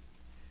reasons.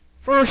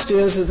 First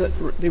is that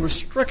the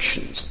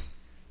restrictions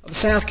of the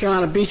South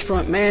Carolina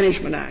Beachfront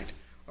Management Act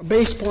are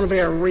based upon a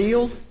very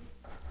real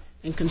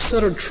and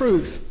considered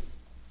truth,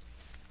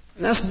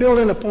 and that's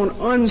building upon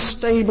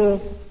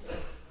unstable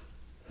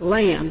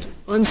land,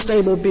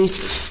 unstable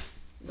beaches.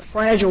 The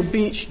fragile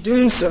beach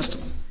dune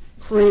system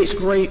creates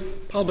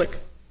great public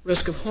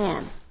risk of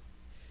harm.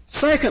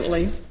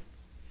 Secondly,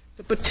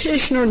 The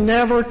petitioner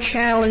never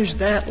challenged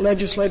that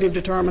legislative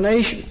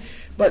determination,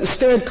 but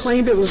instead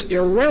claimed it was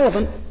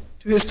irrelevant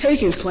to his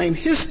takings claim.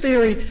 His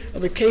theory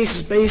of the case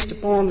is based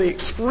upon the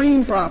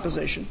extreme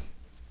proposition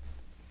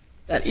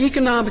that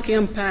economic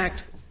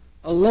impact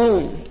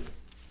alone,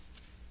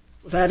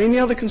 without any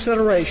other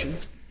consideration,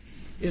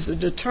 is a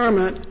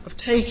determinant of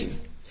taking.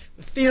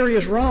 The theory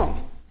is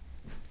wrong.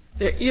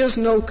 There is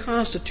no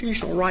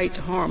constitutional right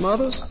to harm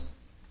others.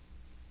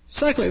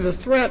 Secondly, the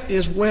threat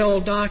is well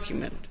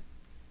documented.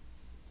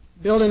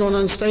 Building on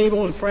an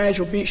unstable and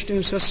fragile beach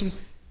dune system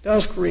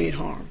does create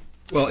harm.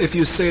 Well, if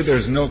you say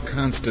there's no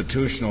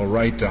constitutional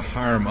right to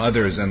harm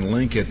others and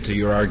link it to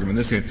your argument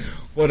this case,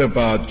 what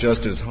about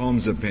Justice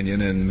Holmes'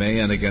 opinion in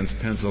Mahan against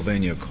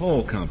Pennsylvania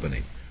Coal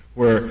Company,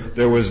 where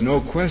there was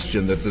no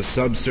question that the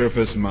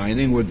subsurface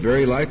mining would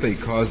very likely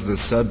cause the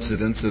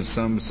subsidence of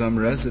some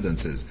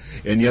residences,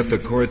 and yet the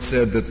court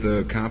said that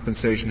the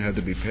compensation had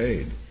to be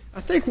paid? I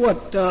think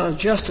what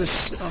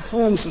Justice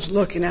Holmes was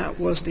looking at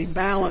was the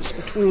balance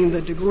between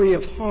the degree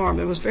of harm.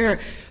 There was very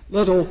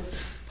little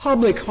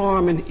public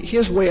harm in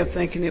his way of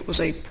thinking. It was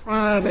a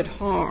private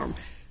harm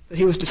that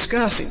he was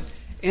discussing.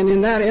 And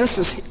in that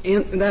instance,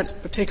 in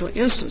that particular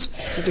instance,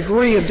 the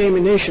degree of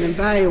diminution in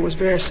value was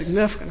very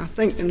significant. I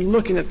think in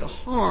looking at the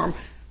harm,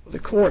 what the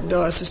court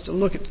does is to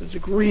look at the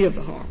degree of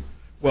the harm.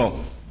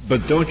 Well,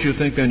 but don't you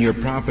think then your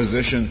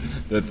proposition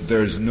that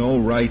there's no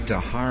right to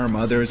harm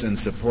others in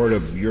support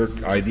of your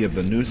idea of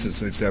the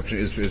nuisance exception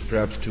is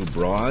perhaps too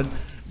broad?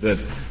 That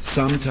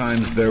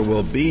sometimes there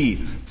will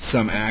be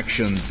some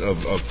actions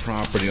of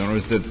property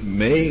owners that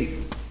may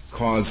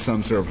cause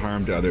some sort of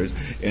harm to others,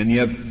 and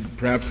yet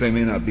perhaps they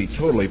may not be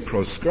totally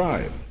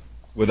proscribed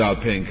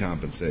without paying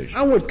compensation.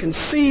 I would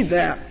concede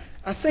that.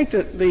 I think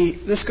that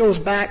this goes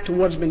back to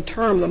what's been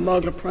termed the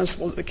Mugler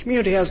principle, that the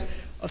community has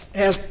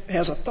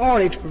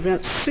authority to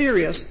prevent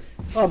serious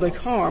public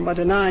harm by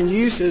denying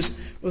uses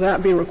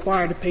without being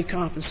required to pay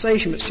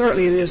compensation. But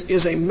certainly it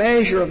is a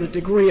measure of the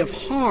degree of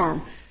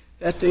harm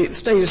that the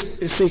state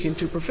is seeking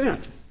to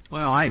prevent.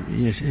 Well,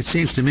 it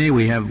seems to me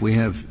we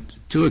have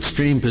two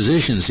extreme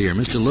positions here.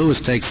 Mr. Lewis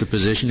takes the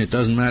position it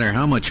doesn't matter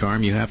how much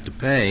harm you have to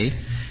pay,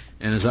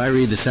 and as I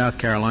read the South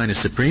Carolina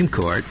Supreme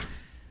Court,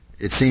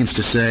 it seems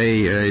to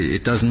say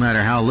it doesn't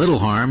matter how little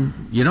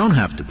harm, you don't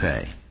have to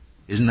pay.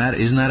 Isn't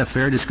that a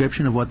fair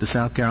description of what the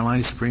South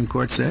Carolina Supreme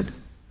Court said?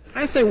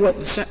 I think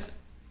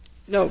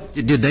no.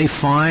 Did they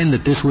find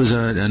that this was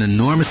an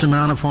enormous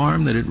amount of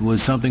harm, that it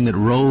was something that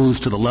rose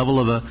to the level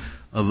of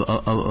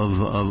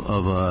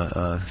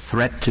a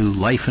threat to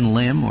life and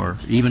limb, or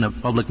even a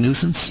public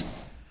nuisance?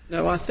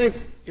 No, I think,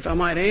 if I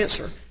might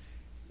answer,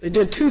 they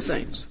did two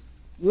things.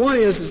 One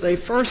is they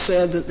first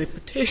said that the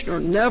petitioner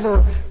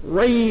never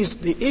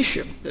raised the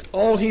issue, that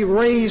all he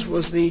raised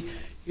was the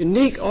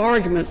unique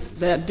argument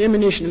that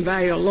diminution in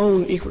value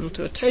alone equal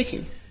to a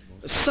taking.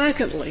 But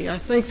secondly, I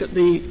think that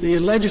the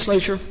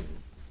legislative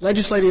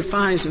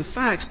findings and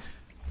facts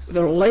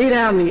that are laid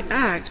out in the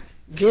Act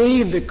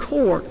gave the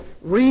court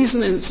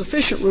reason and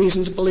sufficient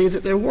reason to believe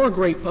that there were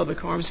great public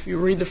harms. If you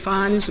read the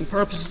findings and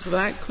purposes of the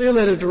Act,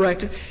 clearly they're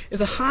directed at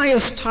the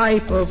highest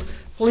type of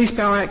police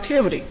power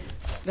activity,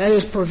 that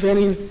is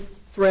preventing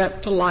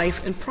threat to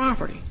life and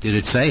property. Did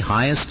it say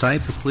highest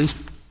type of police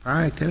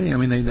power activity? I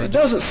mean, it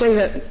doesn't say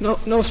that.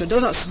 No, sir, it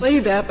does not say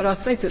that, but I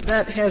think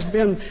that has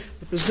been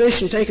the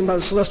position taken by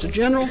the Solicitor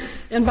General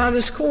and by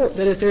this court,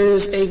 that if there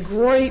is a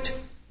great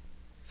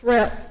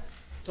threat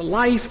to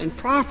life and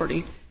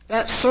property,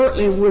 that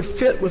certainly would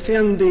fit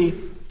within the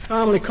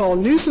commonly called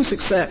nuisance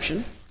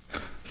exception.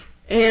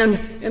 And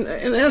in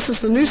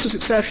essence, the nuisance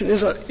exception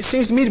it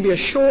seems to me to be a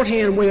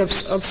shorthand way of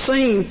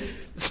saying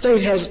the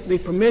state has the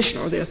permission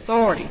or the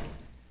authority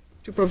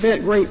to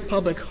prevent great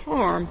public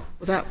harm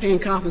without paying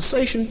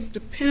compensation,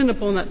 depending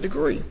upon that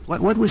degree.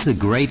 What was the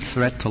great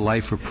threat to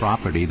life or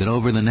property, that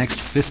over the next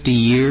 50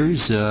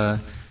 years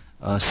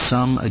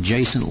some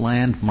adjacent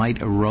land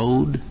might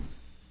erode?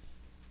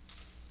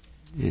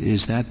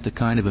 Is that the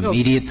kind of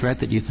immediate threat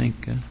that you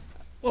think?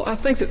 Well, I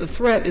think that the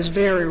threat is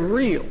very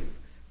real.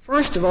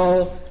 First of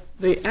all,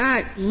 the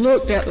Act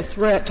looked at the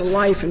threat to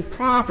life and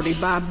property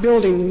by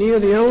building near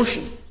the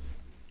ocean.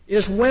 It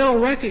is well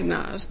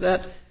recognized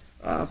that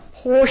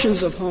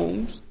portions of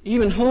homes,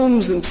 even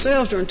homes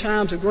themselves during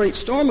times of great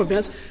storm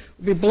events,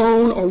 will be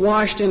blown or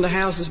washed into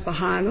houses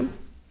behind them.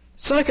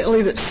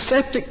 Secondly, that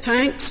septic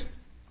tanks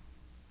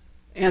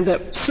and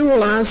that sewer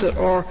lines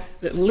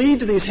that lead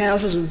to these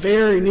houses and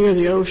very near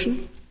the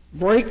ocean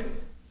break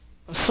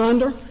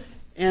asunder,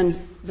 and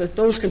that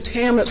those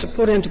contaminants are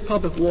put into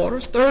public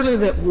waters. Thirdly,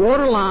 that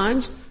water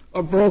lines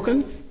are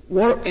broken,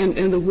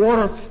 and the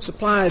water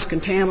supply is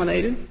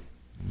contaminated.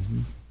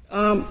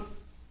 Mm-hmm.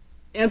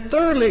 And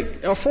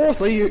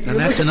fourthly, and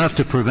that's enough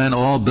to prevent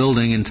all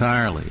building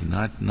entirely,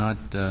 not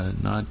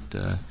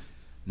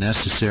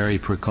necessary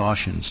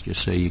precautions.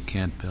 Just say you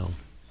can't build.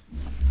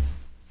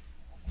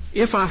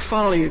 If I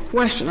follow your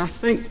question, I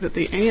think that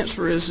the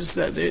answer is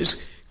that there's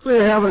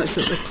clear evidence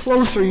that the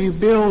closer you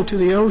build to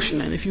the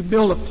ocean, and if you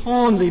build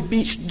upon the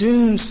beach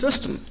dune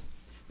system,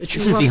 that you...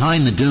 This is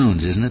behind the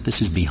dunes, isn't it?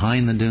 This is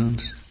behind the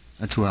dunes?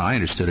 That's what I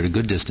understood it, a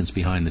good distance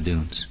behind the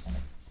dunes.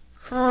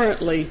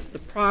 Currently, the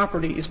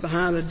property is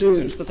behind the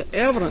dunes, but the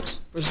evidence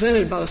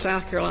presented by the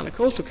South Carolina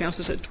Coastal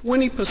Council is that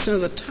 20%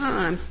 of the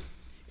time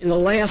in the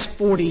last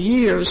 40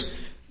 years,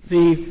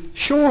 the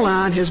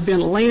shoreline has been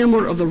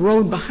landward of the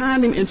road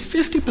behind him, and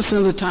 50%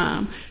 of the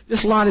time,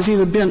 this lot has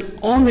either been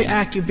on the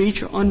active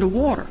beach or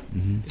underwater.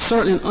 Mm-hmm. It's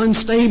certainly an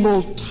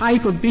unstable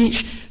type of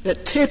beach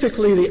that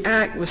typically the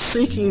Act was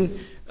seeking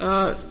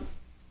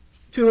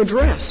to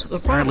address.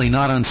 Apparently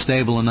not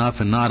unstable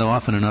enough and not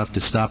often enough to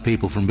stop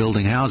people from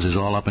building houses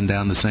all up and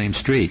down the same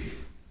street.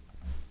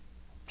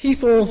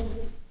 People,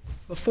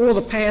 before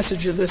the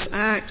passage of this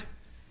Act,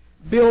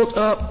 built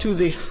up to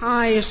the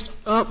highest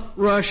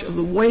uprush of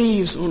the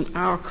waves on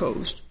our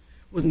coast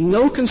with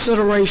no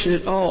consideration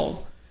at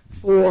all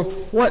for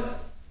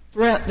what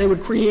threat they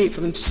would create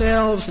for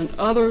themselves and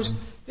others.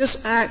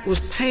 This Act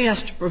was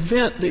passed to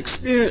prevent the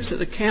experience that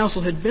the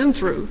Council had been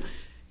through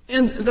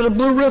and that a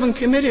Blue Ribbon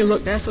Committee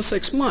looked at for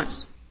 6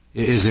 months.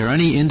 Is there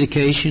any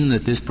indication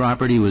that this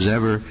property was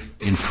ever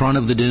in front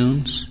of the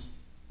dunes?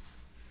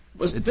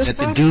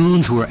 The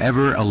dunes were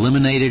ever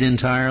eliminated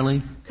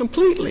entirely?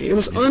 Completely. It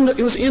was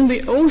in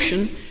the ocean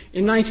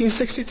in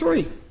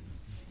 1963.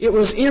 It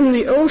was in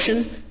the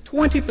ocean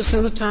 20%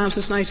 of the time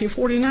since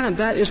 1949.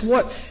 That is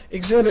what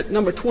Exhibit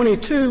number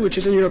 22, which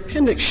is in your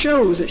appendix,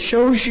 shows. It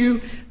shows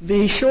you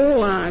the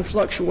shoreline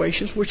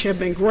fluctuations, which have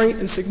been great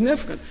and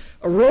significant.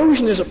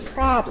 Erosion is a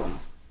problem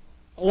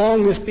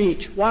along this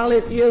beach. While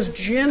it is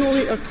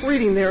generally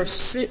accreting, there are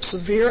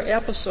severe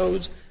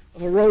episodes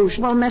of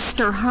erosion. Well,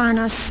 Mr.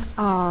 Harness,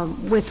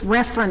 with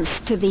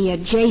reference to the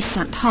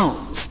adjacent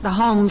homes, the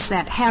homes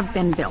that have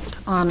been built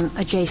on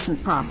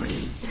adjacent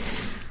property,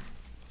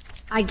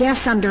 I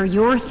guess under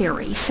your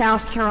theory,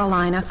 South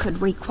Carolina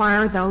could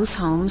require those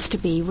homes to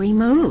be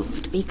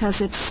removed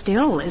because it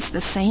still is the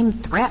same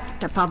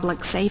threat to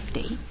public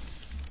safety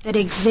that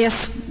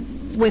exists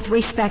with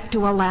respect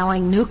to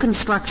allowing new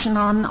construction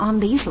on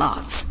these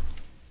lots.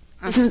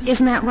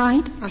 Isn't that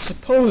right? I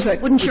suppose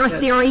that wouldn't your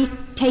theory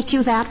take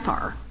you that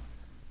far?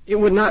 It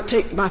would not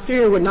take, my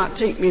theory would not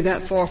take me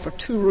that far for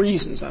two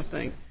reasons, I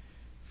think.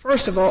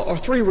 First of all, or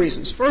three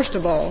reasons. First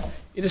of all,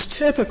 it is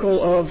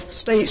typical of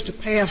states to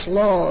pass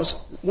laws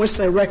once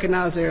they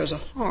recognize there is a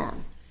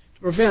harm,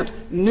 to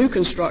prevent new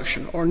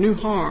construction or new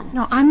harm.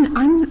 No,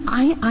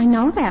 I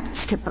know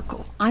that's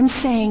typical. I'm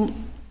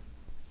saying,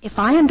 if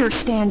I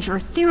understand your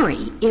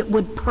theory, it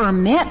would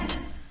permit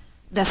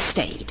the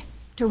state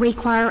to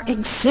require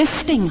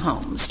existing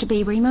homes to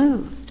be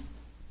removed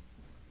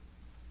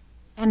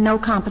and no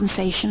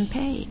compensation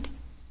paid.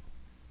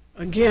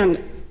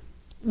 Again,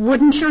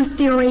 wouldn't your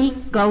theory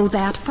go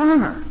that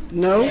far?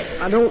 No,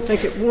 I don't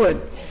think it would,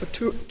 for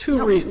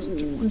two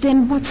reasons.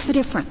 Then what's the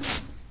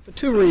difference? For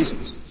two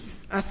reasons.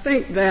 I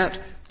think that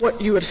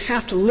what you would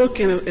have to look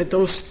at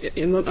those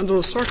under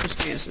those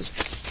circumstances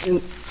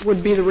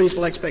would be the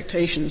reasonable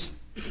expectations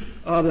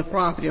of the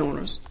property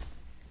owners.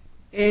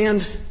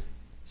 And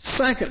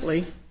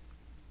secondly,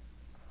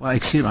 well,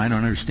 excuse me, I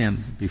don't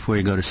understand. Before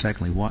you go to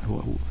secondly,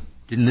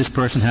 didn't this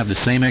person have the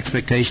same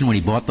expectation when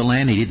he bought the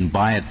land? He didn't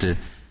buy it to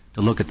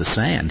look at the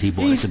sand. He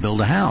bought it to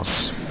build a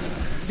house.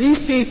 These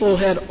people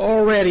had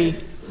already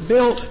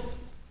built.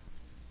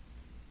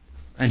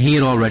 And he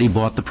had already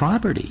bought the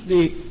property.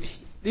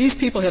 These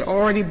people had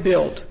already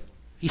built.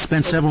 He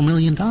spent several $1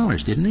 million,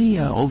 didn't he?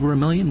 Over $1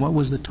 million? What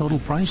was the total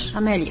price?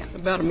 $1 million.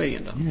 About $1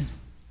 million. Yeah.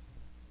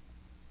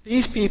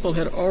 These people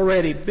had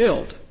already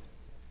built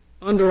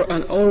under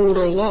an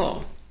older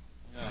law.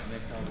 No, they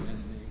probably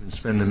didn't even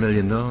spend $1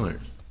 million.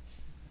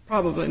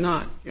 Probably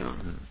not,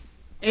 John.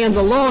 And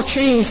the law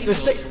changed the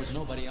state. There was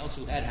nobody else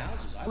who had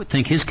houses. I would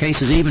think his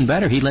case is even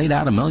better. He laid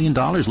out $1 million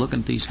looking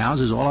at these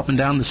houses all up and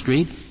down the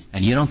street,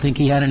 and you don't think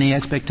he had any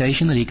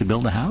expectation that he could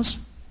build a house?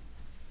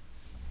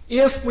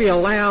 If we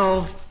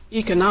allow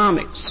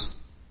economics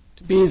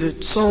to be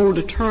the sole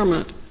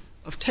determinant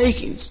of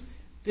takings,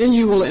 then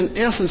you will, in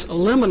essence,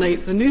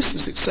 eliminate the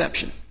nuisance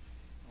exception.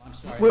 Oh, I'm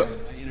sorry,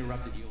 I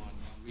interrupted you on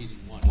reason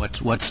one.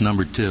 What's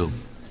number two?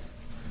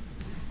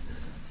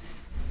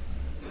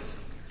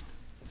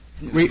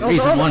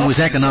 Reason one was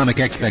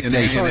economic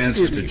expectation. In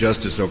answer to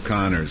Justice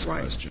O'Connor's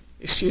question.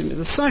 Excuse me.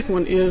 The second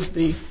one is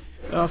the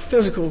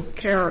physical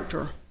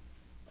character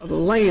of the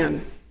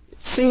land.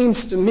 It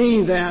seems to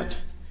me that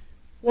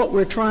what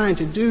we're trying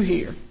to do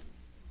here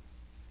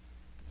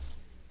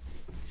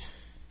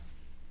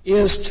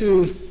is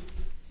to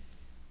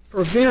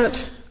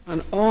prevent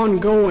an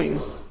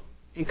ongoing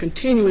and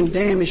continuing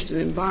damage to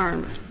the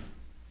environment.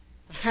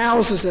 The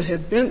houses that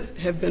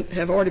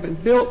have already been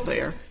built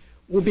there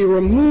will be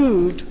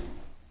removed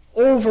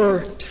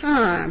over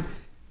time,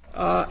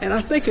 and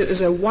I think it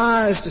is a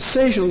wise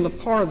decision on the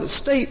part of the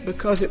state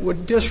because it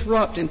would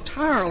disrupt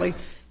entirely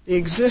the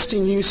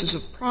existing uses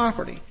of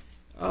property.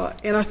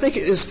 And I think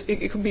it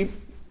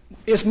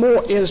is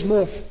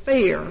more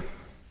fair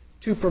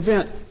to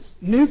prevent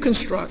new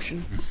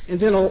construction and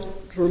then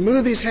to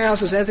remove these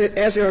houses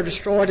as they are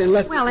destroyed and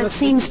let. Well, it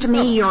seems to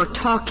me you're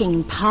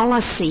talking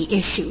policy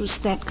issues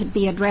that could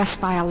be addressed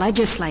by a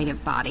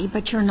legislative body,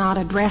 but you're not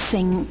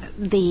addressing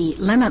the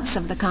limits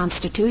of the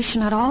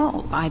Constitution at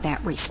all by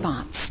that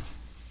response.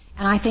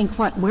 And I think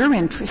what we're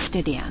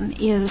interested in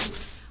is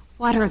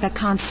what are the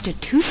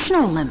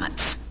constitutional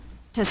limits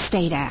to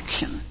state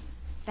action.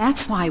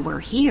 That's why we're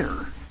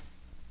here.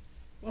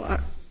 Well,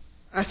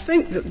 I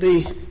think that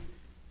the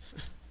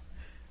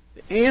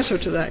answer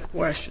to that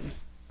question,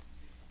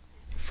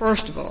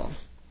 first of all,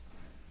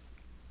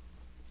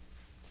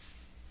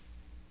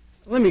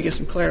 let me get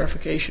some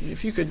clarification.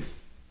 If you could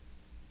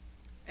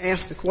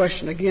ask the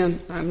question again,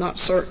 I'm not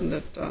certain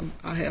that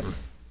I have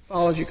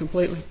followed you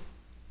completely.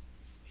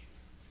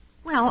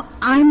 Well,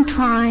 I'm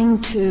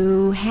trying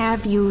to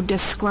have you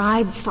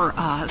describe for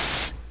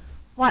us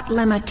what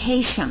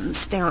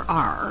limitations there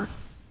are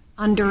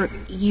under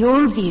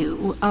your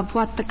view of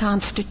what the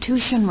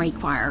Constitution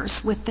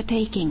requires with the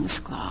Takings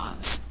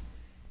Clause.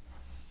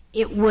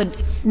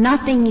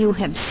 Nothing you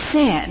have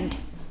said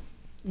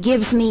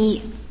gives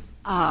me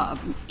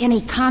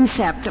any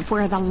concept of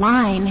where the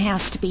line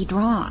has to be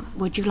drawn.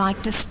 Would you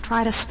like to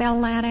try to spell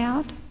that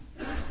out?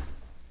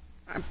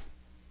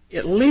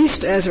 At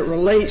least as it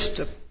relates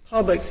to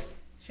public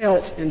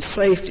health and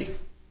safety,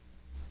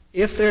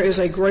 if there is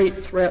a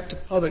great threat to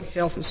public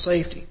health and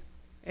safety,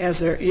 as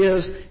there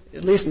is,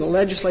 at least from the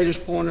legislator's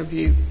point of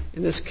view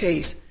in this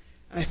case,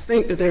 I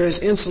think that there is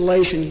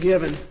insulation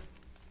given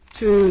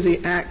to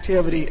the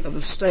activity of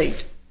the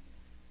state.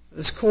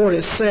 This court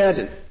has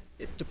said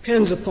it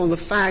depends upon the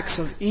facts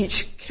of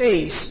each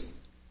case.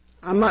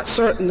 I'm not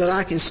certain that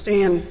I can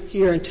stand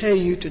here and tell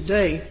you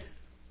today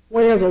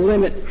where the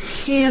limit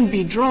can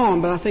be drawn,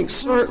 but I think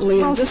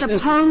certainly in this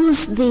instance.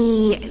 Suppose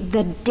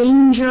the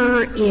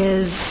danger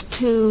is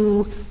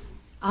to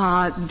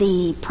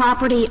the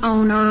property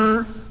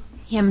owner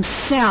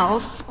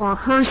himself or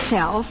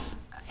herself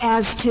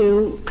as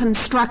to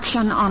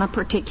construction on a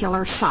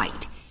particular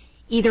site,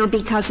 either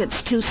because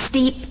it's too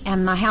steep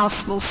and the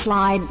house will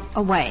slide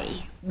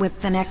away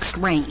with the next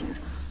rain,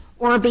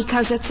 or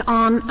because it's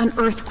on an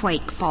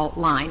earthquake fault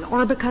line,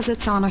 or because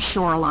it's on a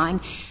shoreline,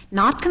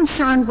 not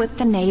concerned with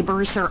the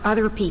neighbors or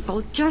other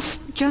people,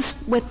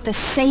 just with the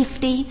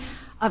safety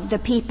of the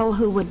people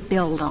who would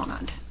build on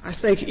it. I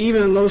think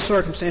even in those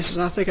circumstances,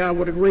 and I think I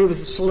would agree with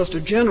the Solicitor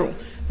General,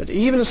 that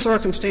even in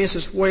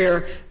circumstances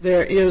where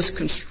there is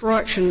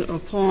construction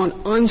upon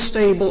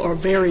unstable or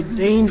very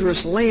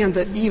dangerous land,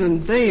 that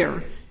even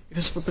there, if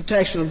it's for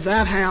protection of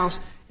that house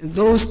and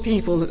those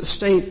people, that the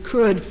state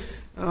could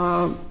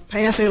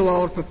pass a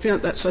law to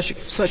prevent that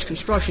such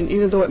construction,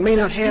 even though it may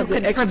not have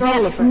the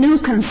external effects. New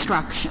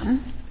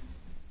construction.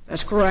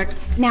 That's correct.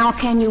 Now,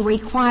 can you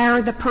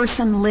require the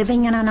person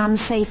living in an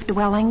unsafe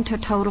dwelling to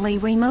totally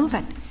remove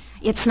it?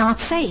 It's not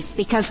safe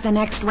because the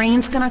next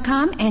rain's going to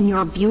come and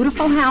your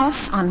beautiful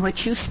house on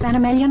which you spent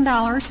 $1 million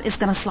is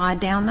going to slide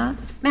down the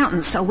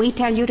mountain. So we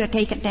tell you to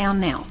take it down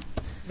now.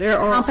 There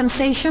are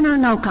compensation or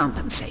no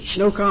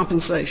compensation? No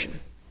compensation.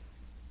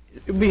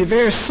 It would be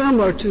very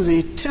similar to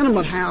the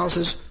tenement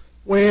houses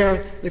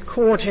where the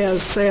court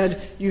has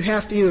said you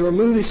have to either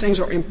remove these things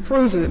or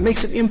improve them. It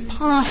makes it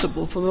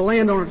impossible for the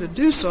landowner to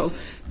do so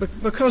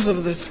because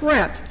of the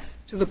threat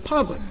to the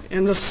public.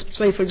 And let's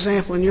say, for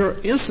example, in your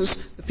instance,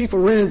 the people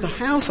rented the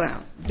house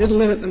out, didn't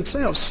live it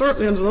themselves.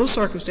 Certainly under those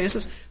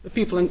circumstances, the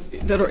people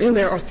that are in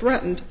there are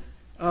threatened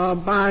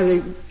by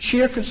the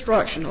sheer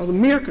construction or the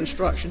mere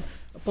construction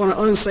upon an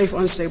unsafe,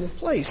 unstable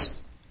place.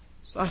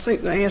 So I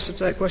think the answer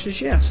to that question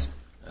is yes.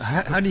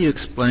 How do you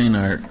explain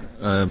our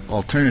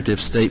alternative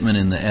statement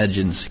in the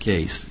Adjins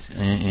case,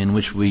 in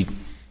which we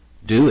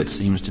do, it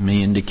seems to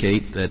me,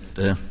 indicate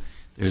that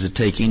there's a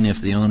taking if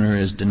the owner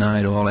is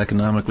denied all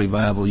economically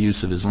viable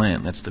use of his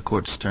land? That's the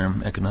court's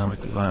term,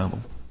 economically viable.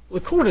 Well,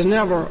 the court has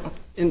never,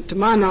 to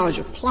my knowledge,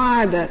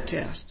 applied that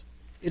test.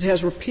 It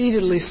has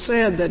repeatedly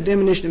said that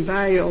diminution in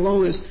value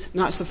alone is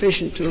not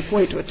sufficient to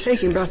equate to a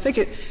taking, but I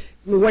think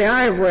the way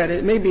I have read it,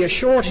 it may be a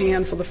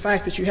shorthand for the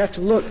fact that you have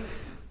to look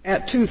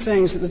at two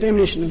things, the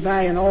diminution in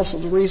value and also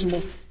the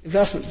reasonable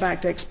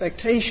investment-backed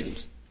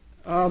expectations.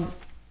 I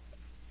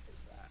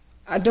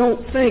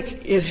don't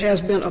think it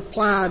has been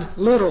applied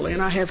literally,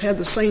 and I have had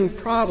the same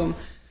problem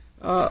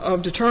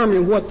of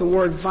determining what the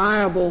word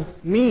viable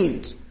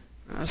means.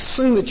 I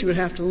assume that you would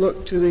have to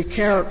look to the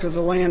character of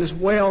the land as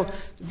well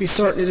to be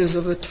certain it is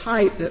of the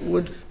type that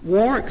would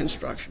warrant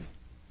construction.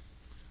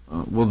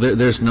 Well,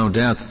 there's no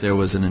doubt that there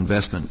was an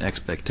investment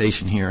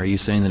expectation here. Are you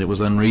saying that it was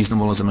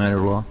unreasonable as a matter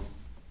of law?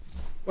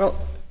 Well,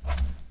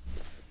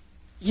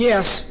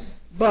 yes,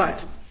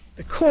 but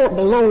the court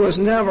below was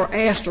never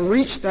asked to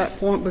reach that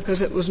point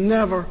because it was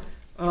never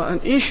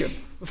an issue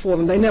before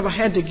them. They never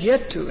had to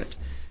get to it.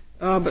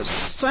 But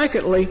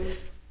secondly,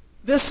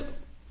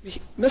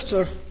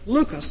 Mr.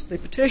 Lucas, the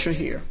petitioner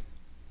here,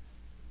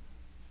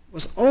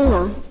 was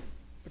owner,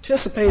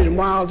 participated in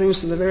wild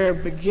use in the very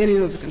beginning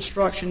of the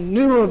construction,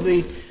 knew of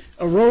the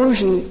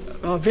erosion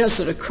events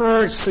that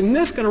occurred,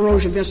 significant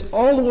erosion events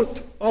all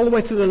the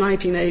way through the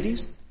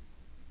 1980s.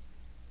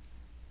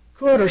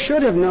 could or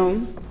should have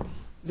known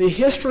the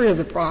history of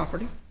the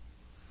property.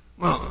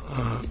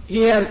 Well,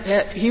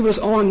 he was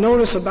on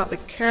notice about the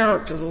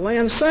character of the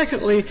land.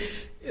 Secondly,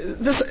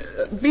 this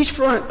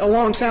beachfront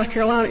along South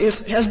Carolina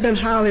has been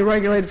highly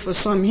regulated for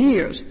some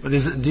years. But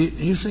do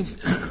you think,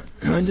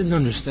 I didn't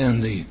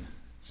understand the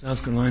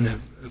South Carolina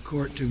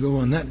court to go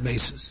on that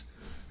basis,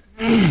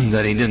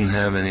 that he didn't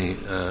have any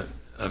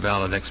a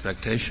valid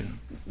expectation.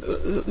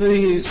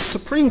 The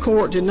Supreme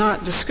Court did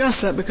not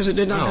discuss that because it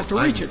did not have to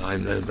reach it.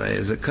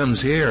 As it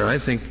comes here, I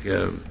think,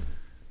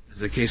 as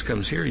the case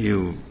comes here,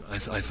 I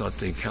thought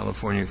the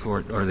California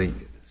court or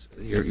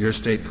your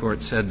state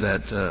court said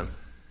that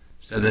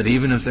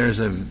even if there's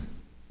a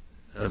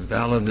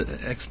valid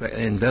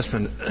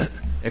investment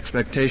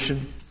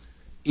expectation,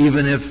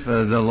 even if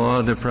the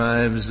law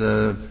deprives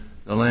the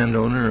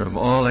landowner of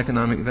all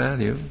economic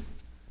value,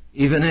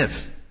 even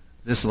if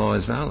this law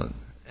is valid,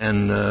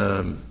 and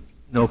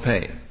no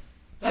pay.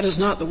 That is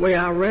not the way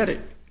I read it.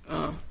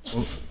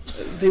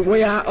 The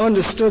way I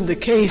understood the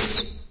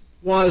case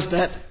was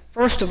that,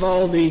 first of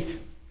all, the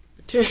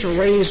petitioner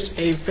raised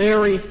a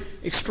very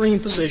extreme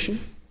position,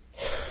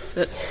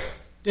 that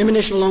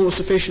diminution alone was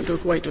sufficient to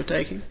equate to a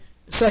taking.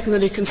 Second,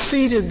 that he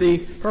conceded the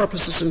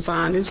purposes and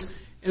findings,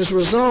 and as a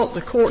result,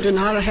 the court did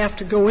not have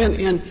to go in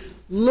and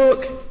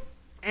look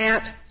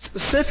at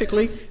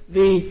specifically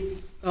the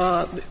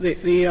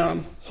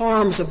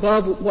harms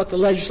above what the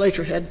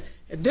legislature had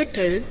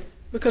dictated,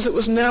 because it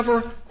was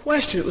never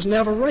questioned, it was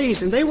never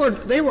raised, and they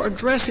were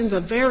addressing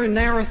the very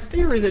narrow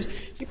theory that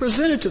he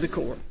presented to the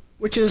court,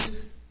 which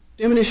is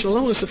diminution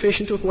alone is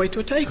sufficient to equate to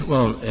a taking.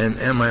 Well, and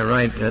am I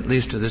right, at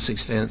least to this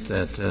extent,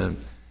 that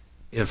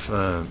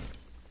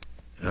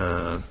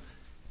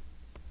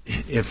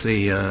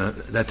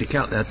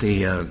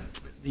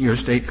your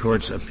state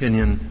court's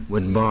opinion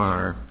would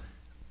bar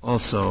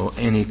also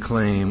any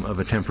claim of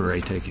a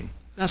temporary taking?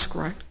 That's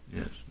correct.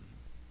 Yes.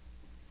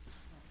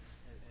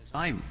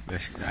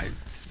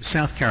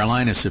 South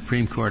Carolina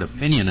Supreme Court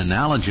opinion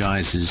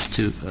analogizes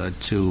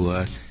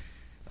to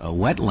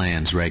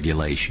wetlands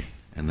regulation,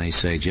 and they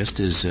say just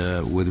as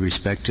with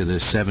respect to the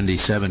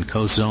 77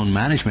 Coast Zone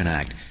Management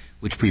Act,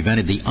 which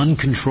prevented the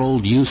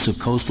uncontrolled use of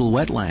coastal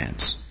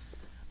wetlands.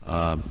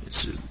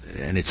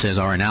 And it says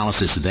our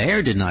analysis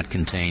there did not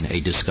contain a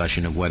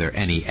discussion of whether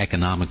any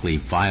economically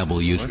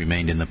viable use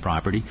remained in the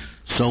property.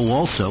 So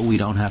also we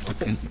don't have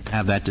to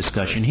have that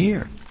discussion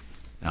here.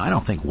 Now, I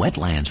don't think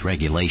wetlands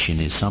regulation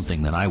is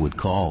something that I would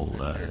call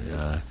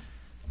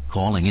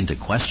calling into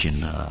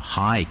question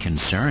high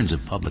concerns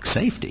of public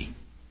safety.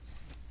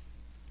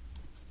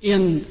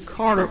 In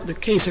Carter, the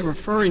case they're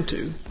referring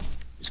to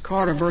is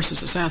Carter versus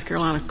the South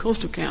Carolina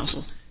Coastal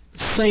Council. The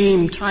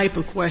same type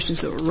of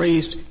questions that were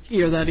raised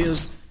here, that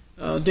is,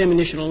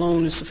 diminution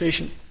alone is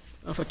sufficient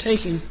for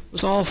taking,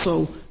 was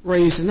also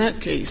raised in that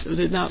case. They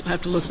did not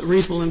have to look at the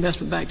reasonable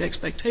investment-backed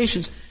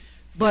expectations,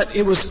 but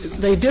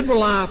they did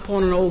rely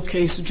upon an old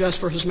case of Just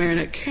versus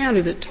Marinette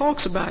County that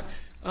talks about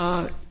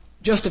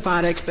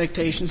justified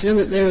expectations, in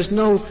that there is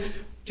no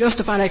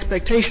justified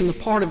expectation on the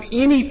part of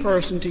any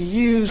person to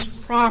use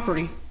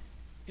property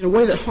in a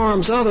way that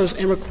harms others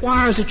and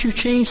requires that you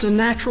change the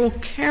natural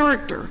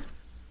character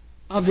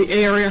of the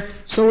area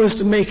so as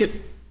to make it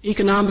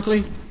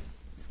economically,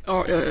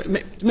 or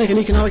to make an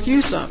economic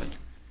use of it.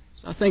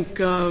 So I think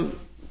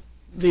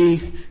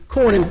the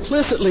court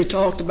implicitly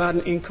talked about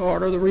in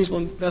Carter the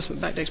reasonable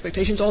investment-backed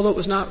expectations, although it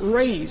was not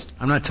raised.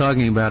 I'm not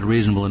talking about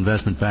reasonable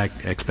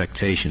investment-backed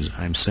expectations.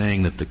 I'm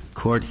saying that the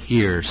court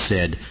here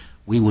said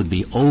we would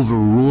be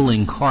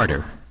overruling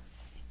Carter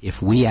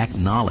if we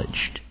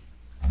acknowledged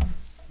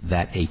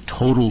that a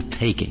total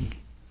taking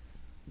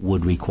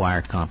would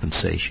require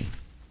compensation.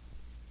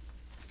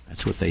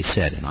 That's what they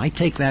said. And I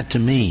take that to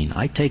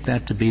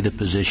be the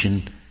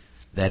position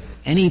that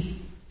any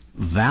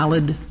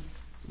valid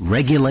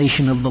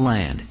regulation of the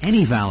land,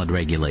 any valid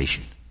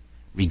regulation,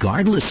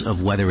 regardless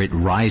of whether it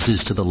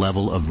rises to the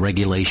level of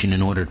regulation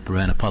in order to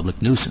prevent a public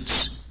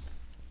nuisance,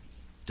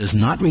 does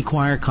not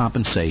require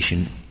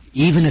compensation,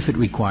 even if it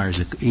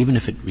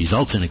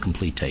results in a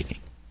complete taking,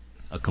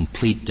 a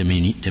complete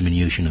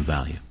diminution of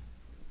value.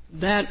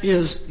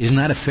 Isn't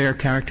that a fair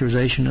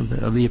characterization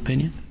of the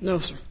opinion? No,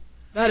 sir.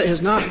 That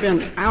has not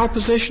been our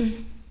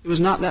position. It was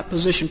not that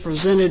position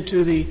presented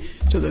to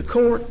the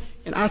court,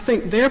 and I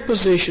think their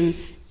position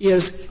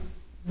is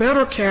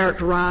better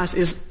characterized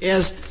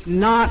as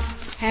not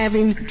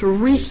having to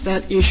reach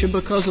that issue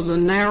because of the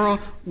narrow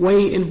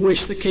way in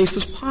which the case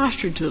was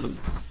postured to them.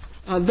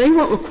 They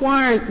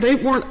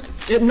weren't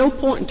at no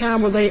point in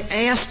time were they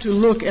asked to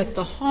look at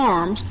the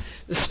harms.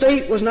 The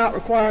state was not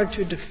required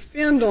to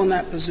defend on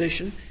that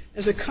position.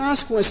 As a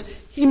consequence,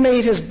 he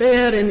made his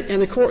bed, and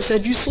the court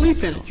said, you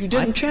sleep in it. You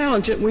didn't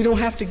challenge it, and we don't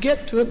have to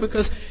get to it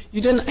because you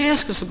didn't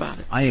ask us about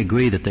it. I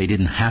agree that they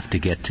didn't have to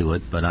get to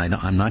it, but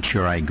I'm not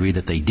sure I agree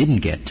that they didn't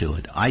get to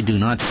it. I do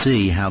not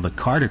see how the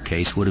Carter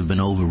case would have been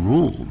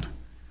overruled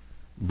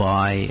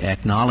by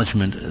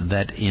acknowledgement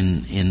that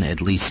in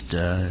at least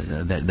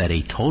that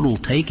a total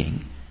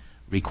taking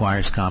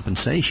requires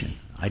compensation.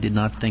 I did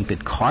not think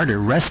that Carter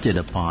rested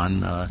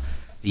upon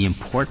the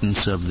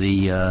importance of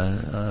the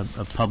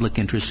of public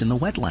interest in the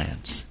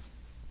wetlands.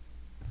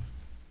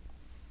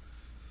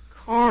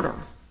 Carter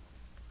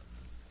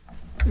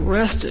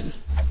rested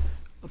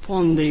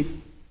upon the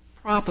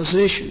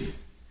proposition,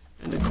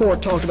 and the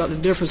court talked about the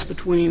difference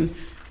between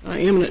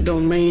eminent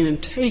domain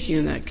and taking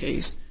in that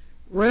case,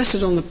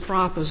 rested on the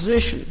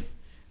proposition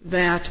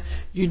that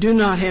you do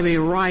not have a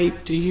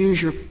right to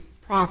use your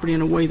property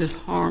in a way that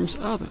harms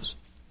others.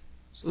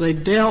 So they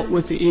dealt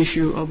with the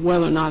issue of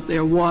whether or not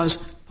there was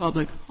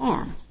public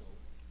harm.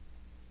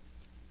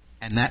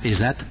 And is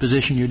that the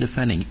position you're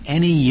defending?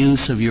 Any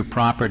use of your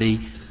property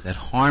that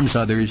harms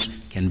others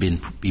can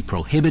be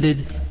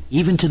prohibited,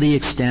 even to the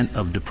extent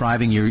of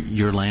depriving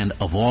your land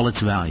of all its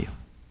value,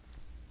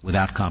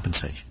 without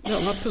compensation?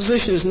 No, our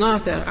position is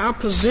not that. Our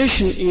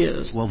position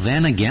is... Well,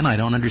 then again, I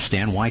don't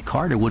understand why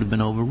Carter would have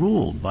been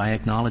overruled by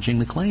acknowledging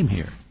the claim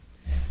here.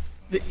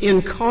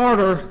 In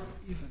Carter,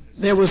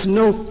 there was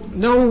no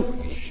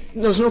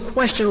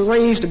question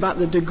raised about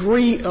the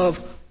degree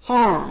of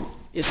harm.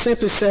 It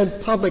simply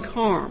said public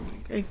harm.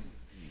 Okay?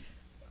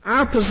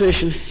 Our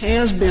position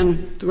has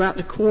been throughout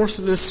the course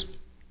of this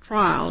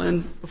trial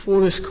and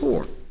before this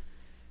court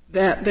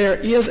that there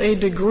is a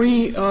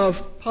degree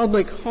of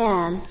public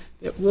harm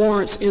that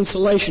warrants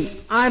insulation.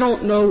 I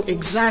don't know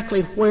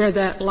exactly where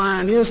that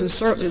line is, and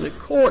certainly the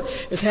court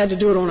has had to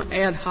do it on an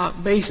ad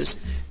hoc basis.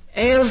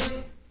 As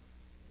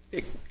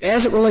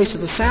it relates to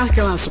the South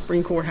Carolina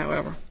Supreme Court,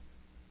 however,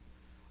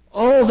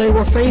 all they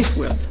were faced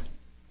with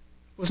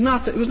was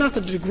not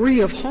the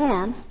degree of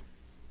harm.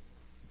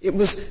 It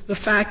was the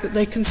fact that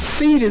they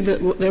conceded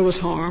that there was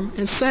harm,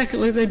 and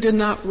secondly, they did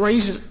not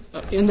raise it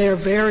in their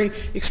very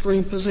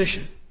extreme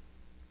position.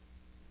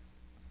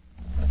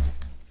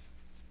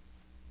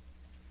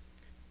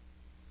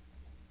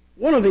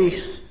 One of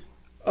the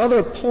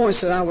other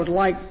points that I would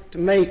like to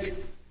make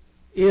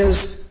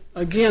is,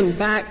 again,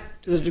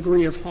 back to the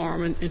degree of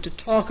harm and to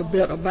talk a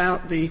bit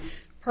about the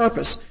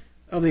purpose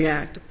of the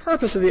Act. The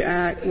purpose of the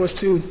Act was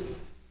to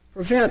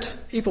prevent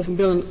people from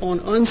building on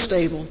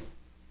unstable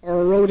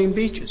or eroding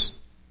beaches.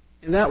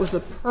 And that was the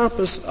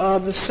purpose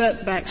of the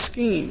setback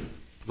scheme.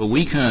 But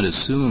we can't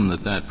assume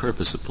that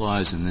purpose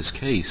applies in this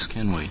case,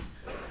 can we?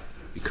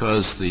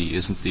 Because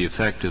isn't the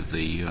effect of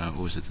the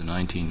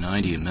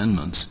 1990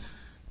 amendments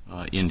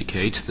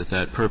indicates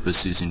that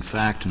purpose is in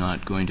fact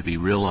not going to be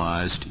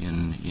realized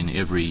in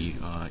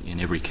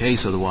every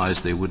case.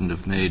 Otherwise, they wouldn't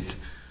have made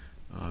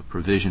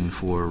provision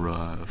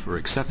for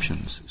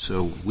exceptions.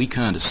 So we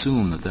can't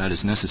assume that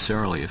is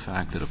necessarily a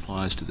fact that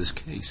applies to this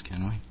case,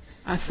 can we?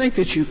 I think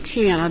that you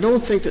can. I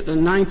don't think that the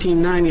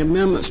 1990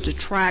 amendments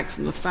detract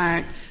from the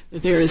fact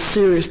that there is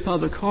serious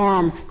public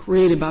harm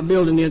created by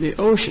building near the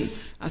ocean.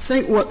 I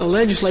think what the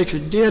legislature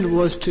did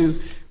was to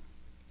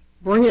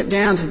bring it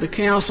down to the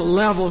council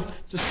level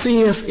to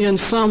see if in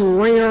some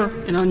rare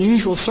and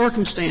unusual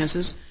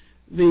circumstances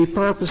the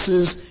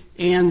purposes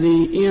and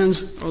the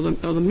ends or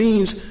the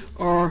means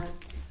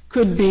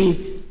could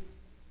be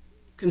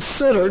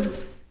considered.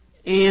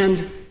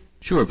 And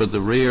sure, but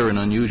the rare and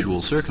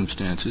unusual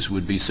circumstances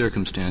would be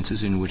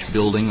circumstances in which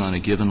building on a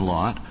given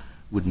lot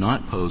would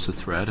not pose a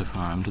threat of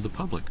harm to the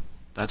public.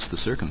 That's the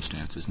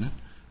circumstance, isn't it?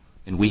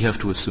 And we have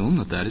to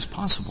assume that is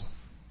possible.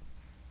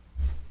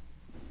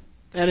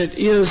 That it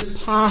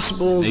is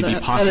possible. It may be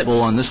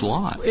possible on this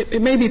lot.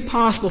 It may be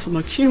possible from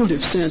a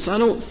cumulative sense. I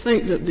don't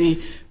think that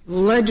the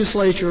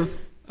legislature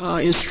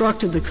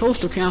instructed the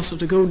Coastal Council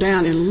to go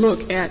down and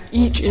look at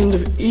each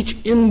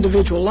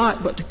individual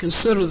lot, but to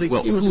consider the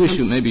cumulative. Who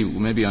issue?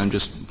 Maybe I'm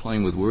just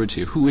playing with words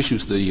here. Who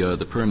issues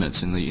the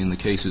permits in the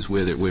cases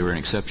where an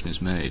exception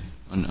is made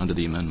under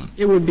the amendment?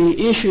 It would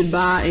be issued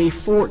by a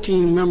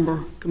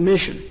 14-member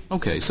commission.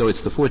 Okay, so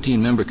it's the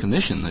 14-member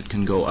commission that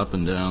can go up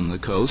and down the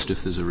coast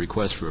if there's a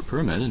request for a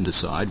permit and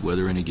decide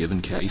whether in a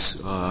given case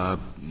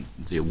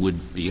there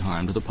would be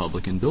harm to the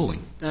public in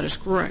building. That is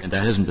correct. And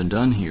that hasn't been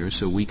done here,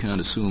 so we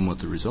can't assume what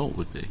the result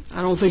would be.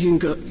 I don't think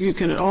you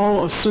can at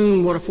all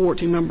assume what a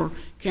 14-member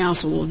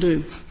council will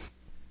do.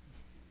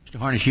 Mr.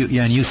 Harnish,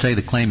 you say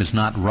the claim is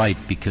not right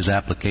because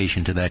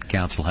application to that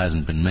council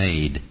hasn't been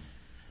made.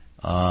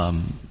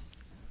 I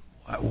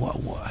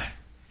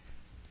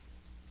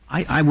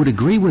would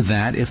agree with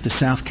that if the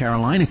South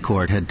Carolina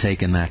court had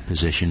taken that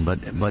position, but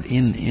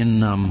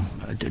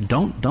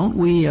don't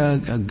we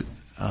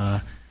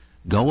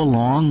go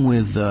along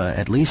with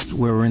at least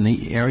where we're in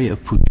the area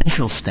of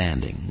prudential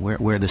standing,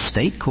 where the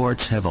state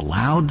courts have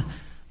allowed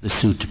the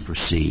suit to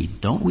proceed?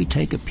 Don't we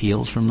take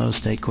appeals from those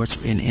state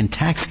courts? In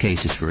tax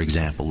cases, for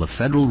example, the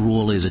federal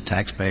rule is a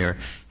taxpayer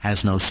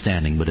has no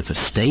standing, but if a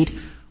state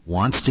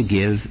wants to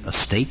give a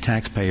state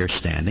taxpayer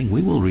standing,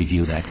 we will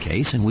review that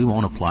case and we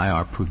won't apply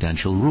our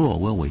prudential rule,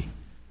 will we?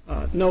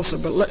 No, sir,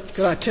 but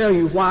could I tell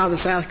you why the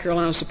South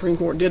Carolina Supreme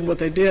Court did what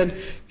they did?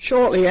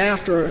 Shortly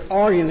after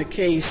arguing the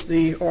case,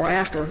 the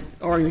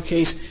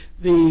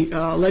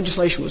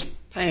legislation was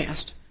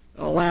passed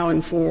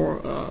allowing for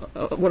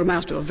what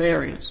amounts to a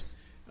variance.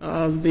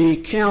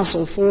 The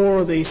counsel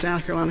for the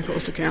South Carolina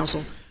Coastal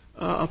Council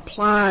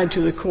applied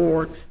to the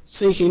court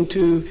seeking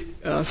to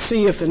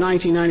see if the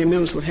 1990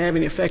 amendments would have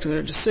any effect on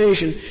their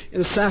decision. And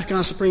the South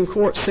Carolina Supreme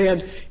Court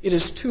said it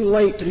is too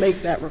late to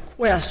make that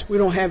request. We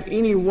don't have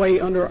any way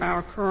under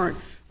our current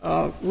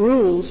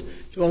rules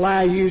to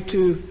allow you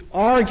to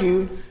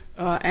argue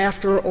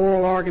after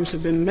oral arguments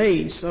have been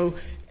made. So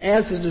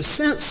as the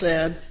dissent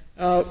said,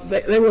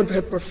 they would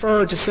have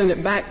preferred to send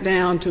it back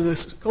down to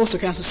the Coastal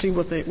Council to see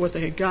what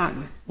they had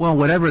gotten. Well,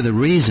 whatever the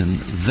reason,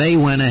 they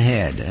went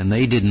ahead and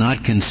they did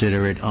not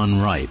consider it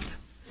unripe.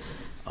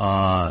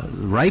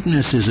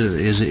 Ripeness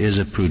is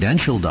a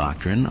prudential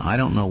doctrine. I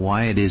don't know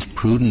why it is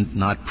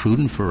not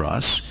prudent for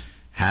us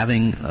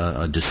having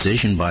a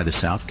decision by the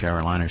South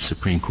Carolina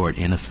Supreme Court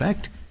in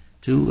effect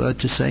to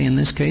say in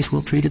this case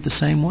we'll treat it the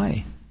same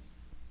way.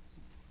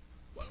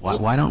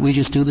 Why don't we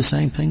just do the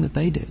same thing that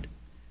they did?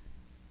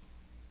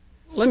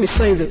 Let me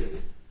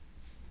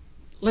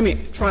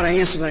try to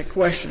answer that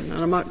question,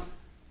 and I'm not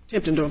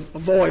attempting to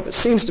avoid it, but it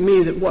seems to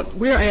me that what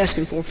we're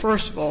asking for,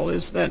 first of all,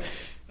 is that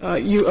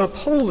you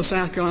uphold the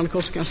South Carolina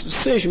Coastal Council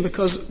decision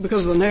because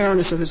of the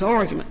narrowness of his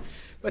argument.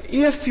 But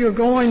if you're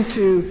going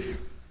to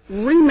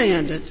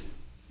remand it,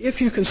 if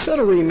you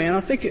consider remand,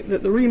 I think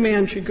that the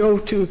remand should go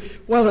to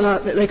whether or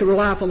not they could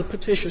rely upon the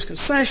petitioner's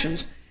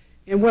concessions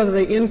and whether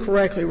they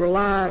incorrectly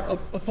rely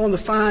upon the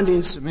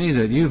findings. To me,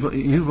 that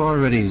you've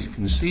already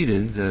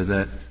conceded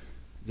that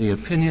the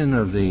opinion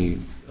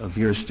of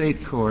your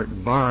state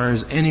court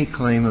bars any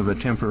claim of a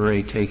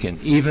temporary taken,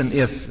 even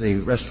if the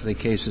rest of the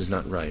case is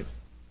not right.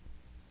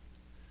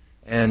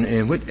 And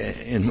in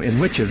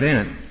which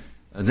event,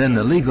 then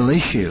the legal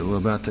issue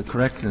about the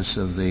correctness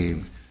of the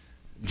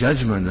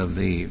judgment of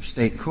the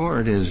state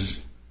court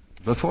is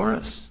before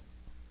us.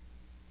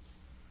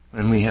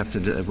 And we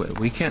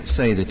can't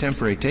say the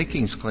temporary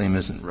takings claim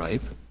isn't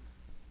ripe.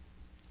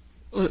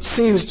 Well, it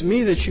seems to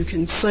me that you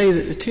can say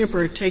that the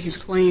temporary takings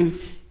claim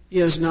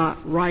is not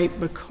ripe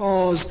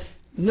because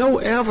no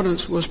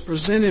evidence was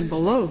presented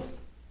below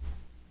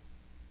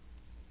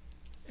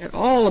at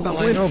all about.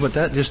 Well, I know, but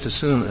that just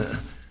assume.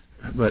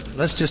 But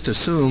let's just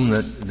assume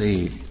that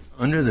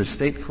under the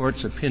state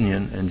court's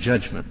opinion and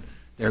judgment,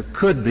 there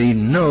could be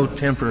no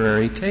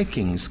temporary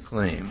takings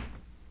claim.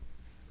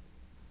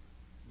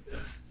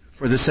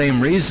 For the same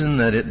reason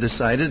that it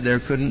decided there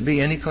couldn't be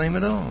any claim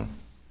at all.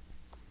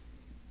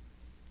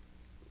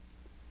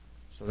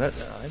 So that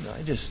I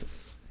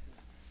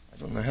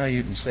don't know how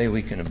you can say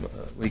we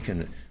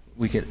can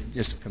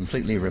just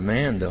completely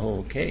remand the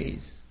whole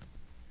case.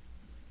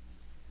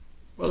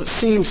 Well, it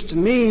seems to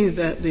me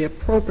that the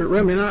appropriate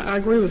remedy, and I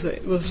agree with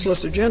the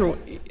Solicitor General,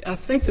 I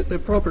think that the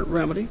appropriate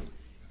remedy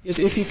is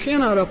if you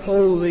cannot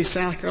uphold the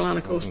South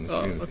Carolina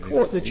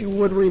court, that you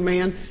would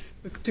remand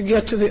to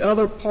get to the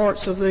other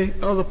parts of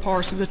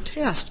the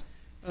test,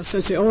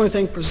 since the only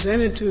thing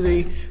presented to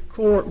the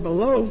court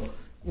below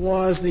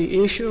was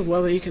the issue of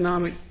whether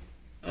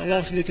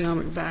loss of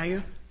economic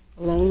value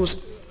alone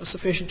was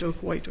sufficient to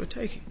equate to a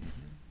taking.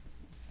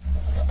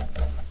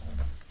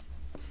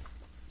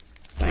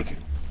 Thank you.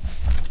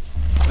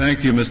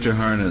 Thank you, Mr.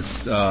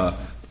 Harness.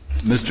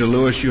 Mr.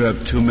 Lewis, you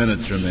have 2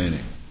 minutes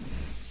remaining.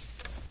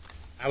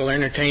 I will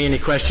entertain any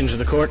questions of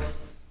the court.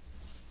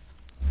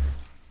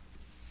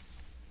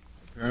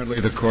 Apparently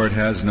the court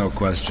has no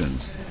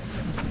questions.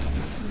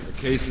 The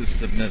case is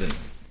submitted.